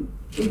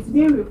 it's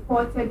been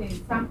reported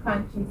in some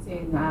countries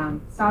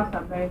in South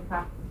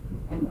America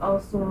and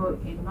also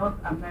in North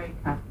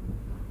America.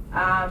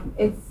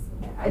 It's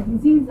a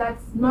disease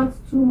that's not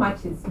too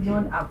much is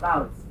known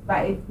about,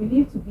 but it's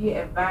believed to be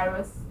a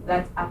virus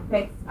that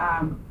affects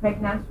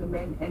pregnant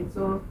women, and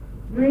so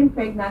during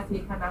pregnancy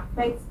it can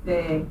affect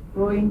the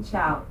growing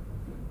child,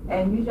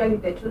 and usually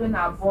the children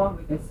are born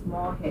with a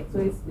small head. So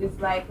it's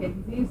like a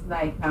disease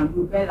like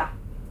rubella,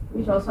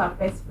 which also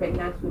affects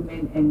pregnant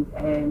women,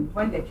 and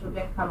when the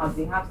children come up,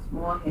 they have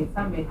small heads.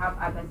 Some may have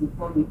other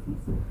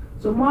deformities.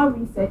 So more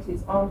research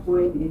is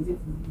ongoing in this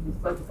disease,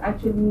 but it's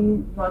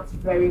actually not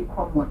very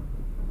common.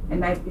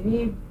 And I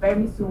believe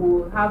very soon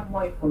we'll have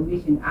more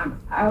information.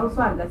 I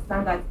also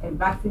understand that a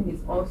vaccine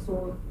is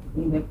also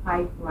in the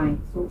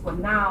pipeline. So for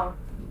now,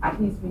 at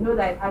least we know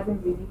that it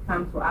hasn't really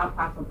come to our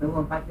part of the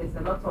world, but there's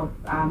a lot of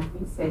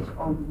research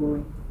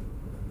ongoing.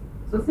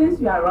 So since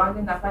we are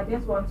rounding up, I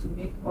just want to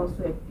make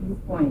also a few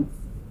points.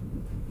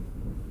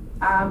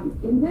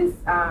 In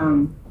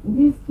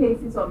these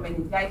cases of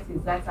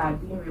meningitis that are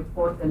being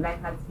reported,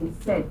 like has been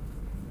said,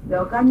 the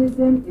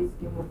organism is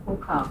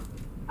pneumococcal,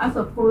 as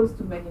opposed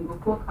to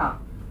meningococcal.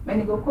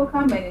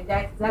 Meningococcal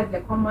meningitis,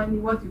 that's commonly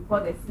what you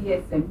call the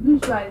CSM.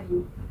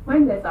 Usually,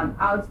 when there's an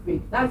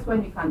outbreak, that's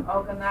when you can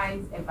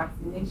organize a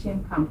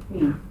vaccination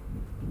campaign.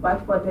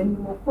 But for the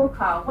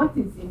pneumococcal, what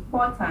is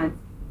important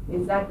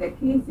is that the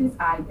cases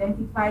are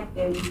identified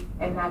early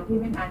and are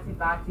given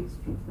antibiotics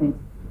treatment.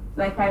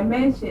 Like I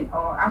mentioned,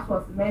 or as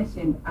was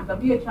mentioned, and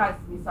WHO has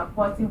been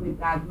supporting with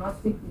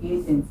diagnostic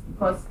reagents,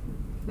 because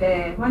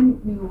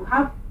when you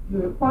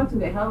report to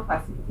the health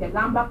facility, a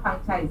lumbar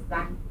puncture is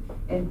done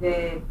and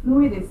the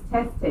fluid is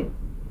tested.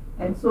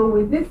 And so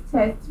with this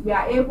test, we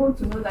are able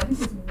to know that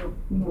this is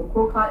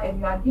pneumococcal, and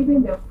you are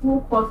given the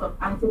full course of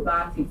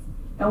antibiotics.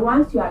 And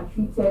once you are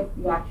treated,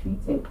 you are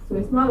treated. So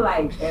it's not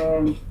like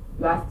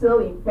you are still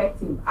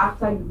infected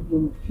after you've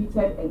been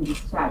treated and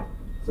discharged.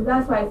 So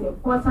that's why it's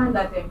important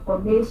that the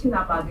information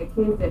about the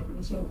case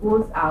definition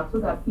goes out so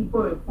that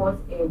people report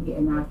early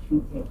and are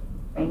treated.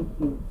 Thank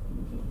you.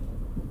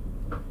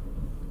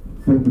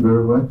 Thank you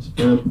very much.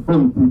 Before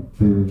we take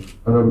the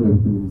Honorable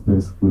Deputy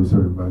Minister's closing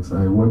remarks,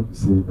 I want to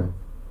say that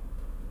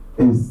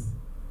it's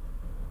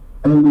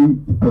early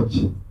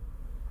detection.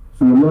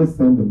 So let's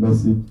send the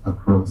message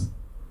across.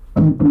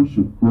 People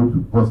should go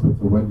to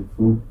hospital when they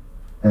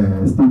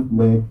feel stiff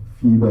neck,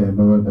 fever, and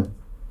all that.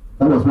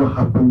 That was what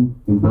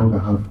happened in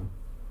Bonga.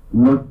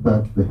 Not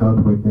that the health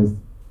workers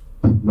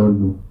did not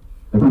know.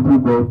 The people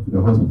got to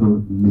the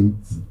hospital late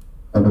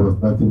and there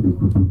was nothing they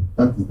could do.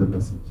 That is the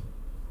message.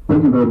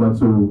 Thank you very much.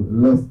 So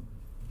let's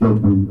get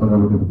the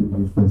Honorable Deputy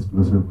Minister's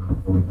closing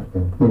remarks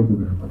again. Thank you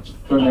very much.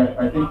 Tony,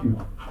 I thank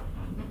you.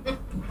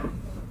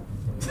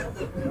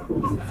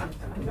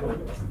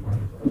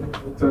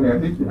 Tony,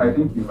 I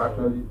think you've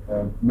actually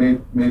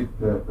made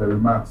the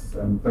remarks,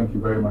 and thank you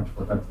very much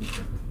for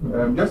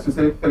that. Just to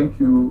say thank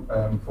you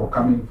for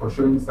coming, for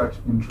showing such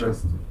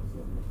interest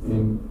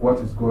in what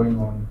is going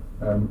on.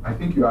 I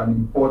think you are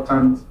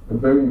a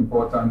very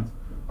important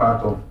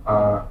part of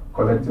our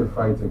collective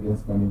fight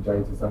against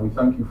meningitis, and we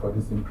thank you for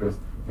this interest,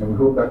 and we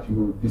hope that you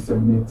will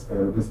disseminate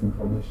this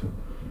information.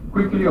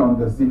 Quickly on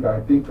the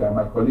Zika, I think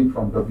my colleague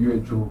from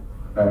WHO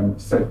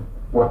said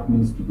what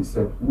needs to be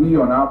said. We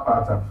on our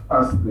part have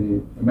asked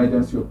the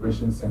Emergency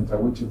Operations Center,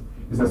 which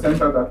is a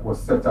center that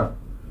was set up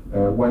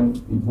when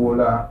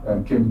Ebola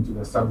came into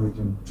the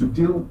sub-region, to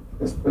deal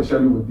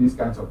especially with these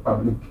kinds of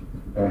public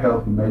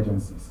health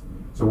emergencies.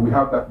 So we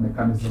have that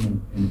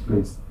mechanism in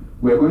place.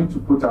 we're going to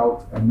put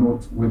out a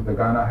note with the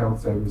Ghana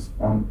Health Service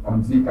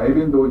on Zika,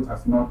 even though it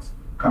has not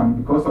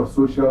come because of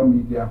social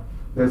media.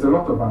 There's a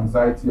lot of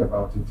anxiety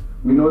about it.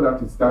 We know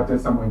that it started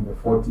somewhere in the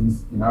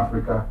 40s in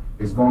Africa.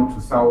 It's gone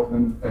to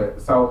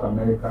South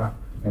America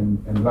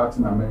and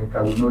Latin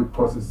America. We know it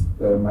causes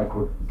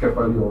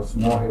microcephaly or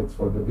small heads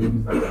for the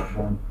babies that are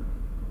born.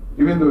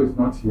 Even though it's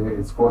not here,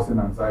 it's causing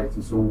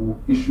anxiety. So we'll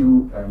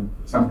issue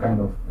some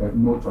kind of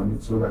note on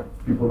it so that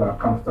people are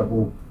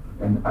comfortable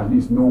and at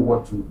least know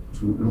what to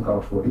look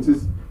out for. It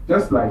is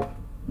just like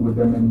with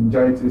the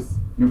meningitis,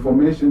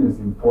 information is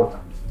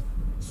important.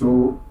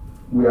 So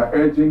we are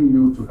urging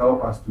you to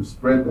help us to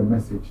spread the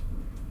message.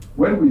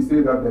 When we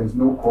say that there is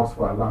no cause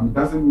for alarm, it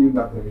doesn't mean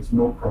that there is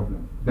no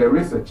problem. There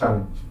is a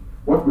challenge.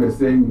 What we're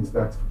saying is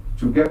that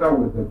together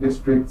with the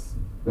districts,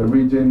 the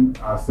region,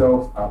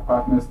 ourselves, our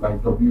partners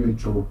like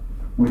WHO,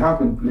 we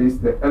have in place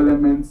the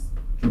elements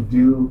to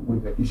deal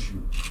with the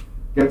issue.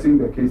 Getting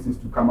the cases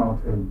to come out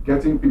early,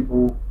 getting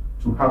people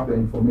to have the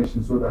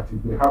information so that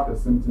if they have the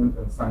symptoms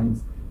and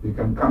signs, they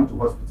can come to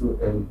hospital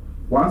early.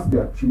 Once they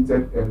are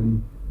treated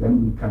early,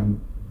 then we can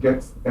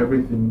get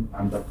everything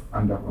under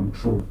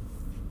control.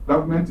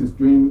 Government is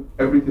doing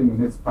everything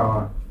in its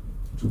power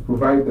to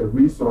provide the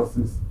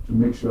resources to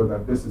make sure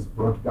that this is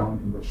brought down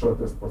in the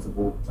shortest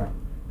possible time.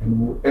 And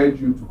we'll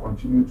urge you to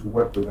continue to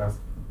work with us,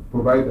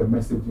 provide the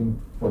messaging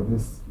for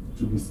this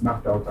to be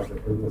snapped out at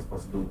the earliest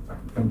possible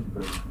time. Thank you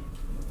very much.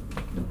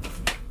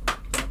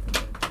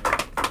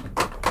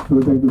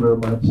 So thank you very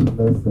much.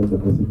 Let's send the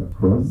message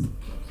across.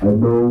 I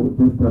know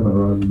this time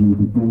around you'll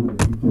be doing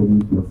the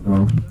interview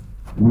yourself.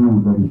 We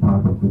will not be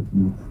part of it.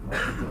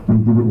 You've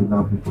been given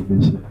enough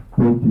information.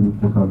 Thank you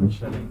for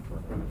coming.